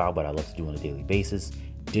talk about, but I love to do on a daily basis.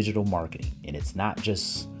 Digital marketing. And it's not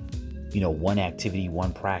just, one activity,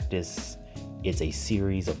 one practice. It's a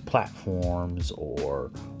series of platforms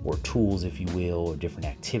or tools, if you will, or different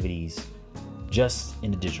activities just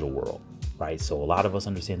in the digital world, right? So a lot of us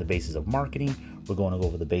understand the basics of marketing. We're going to go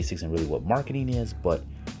over the basics and really what marketing is, but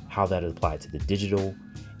how that applies to the digital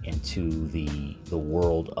and to the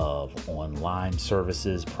world of online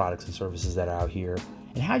services, products and services that are out here,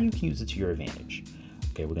 and how you can use it to your advantage.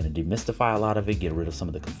 Okay, we're going to demystify a lot of it, get rid of some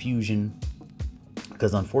of the confusion,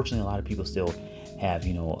 because unfortunately a lot of people still have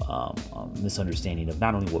misunderstanding of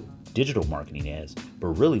not only what digital marketing is, but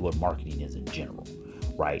really what marketing is in general,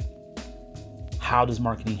 right? How does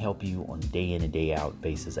marketing help you on a day in and day out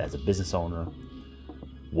basis as a business owner?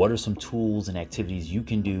 What are some tools and activities you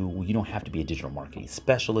can do? Well, you don't have to be a digital marketing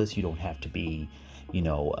specialist. You don't have to be,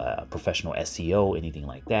 a professional SEO, anything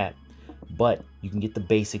like that. But you can get the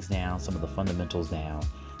basics down, some of the fundamentals down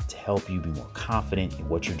to help you be more confident in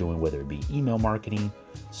what you're doing, whether it be email marketing,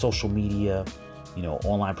 social media,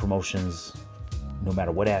 online promotions, no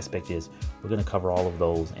matter what aspect is. We're going to cover all of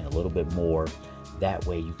those and a little bit more. That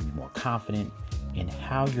way you can be more confident in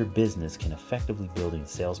how your business can effectively building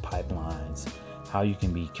sales pipelines, how you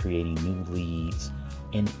can be creating new leads,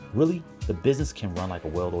 and really the business can run like a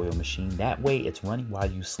well-oiled machine. That way it's running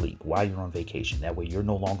while you sleep, while you're on vacation. That way you're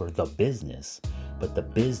no longer the business, but the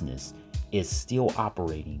business is still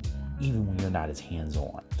operating even when you're not as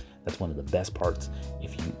hands-on. That's one of the best parts.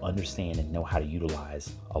 If you understand and know how to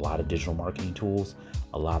utilize a lot of digital marketing tools,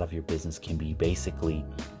 a lot of your business can be basically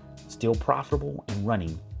still profitable and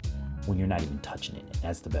running when you're not even touching it. And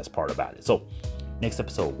that's the best part about it. So next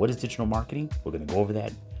episode, what is digital marketing? We're going to go over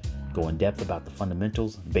that, go in depth about the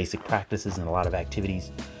fundamentals, basic practices, and a lot of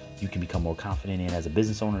activities you can become more confident in as a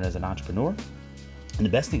business owner and as an entrepreneur. And the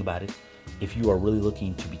best thing about it, if you are really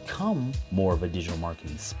looking to become more of a digital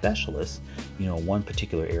marketing specialist, one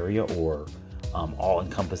particular area or all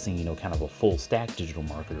encompassing, kind of a full stack digital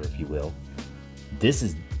marketer, if you will, this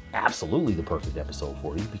is absolutely the perfect episode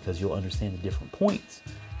for you because you'll understand the different points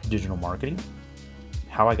of digital marketing,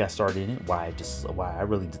 how I got started in it, why I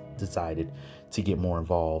really decided to get more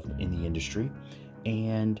involved in the industry,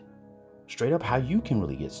 and straight up how you can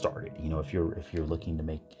really get started. If you're looking to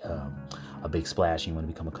make a big splash, you want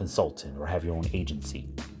to become a consultant or have your own agency.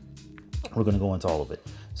 We're going to go into all of it.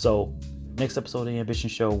 So next episode of the Ambition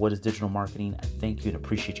Show, what is digital marketing? I thank you and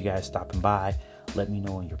appreciate you guys stopping by. Let me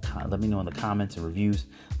know in the comments and reviews.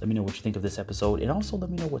 Let me know what you think of this episode, and also let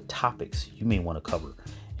me know what topics you may want to cover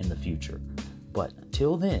in the future. But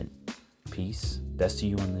until then, peace, best to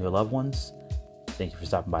you and your loved ones. Thank you for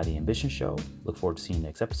stopping by the Ambition Show. Look forward to seeing you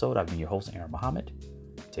next episode. I've been your host, Aaron Muhammad.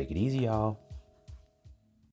 Take it easy, y'all.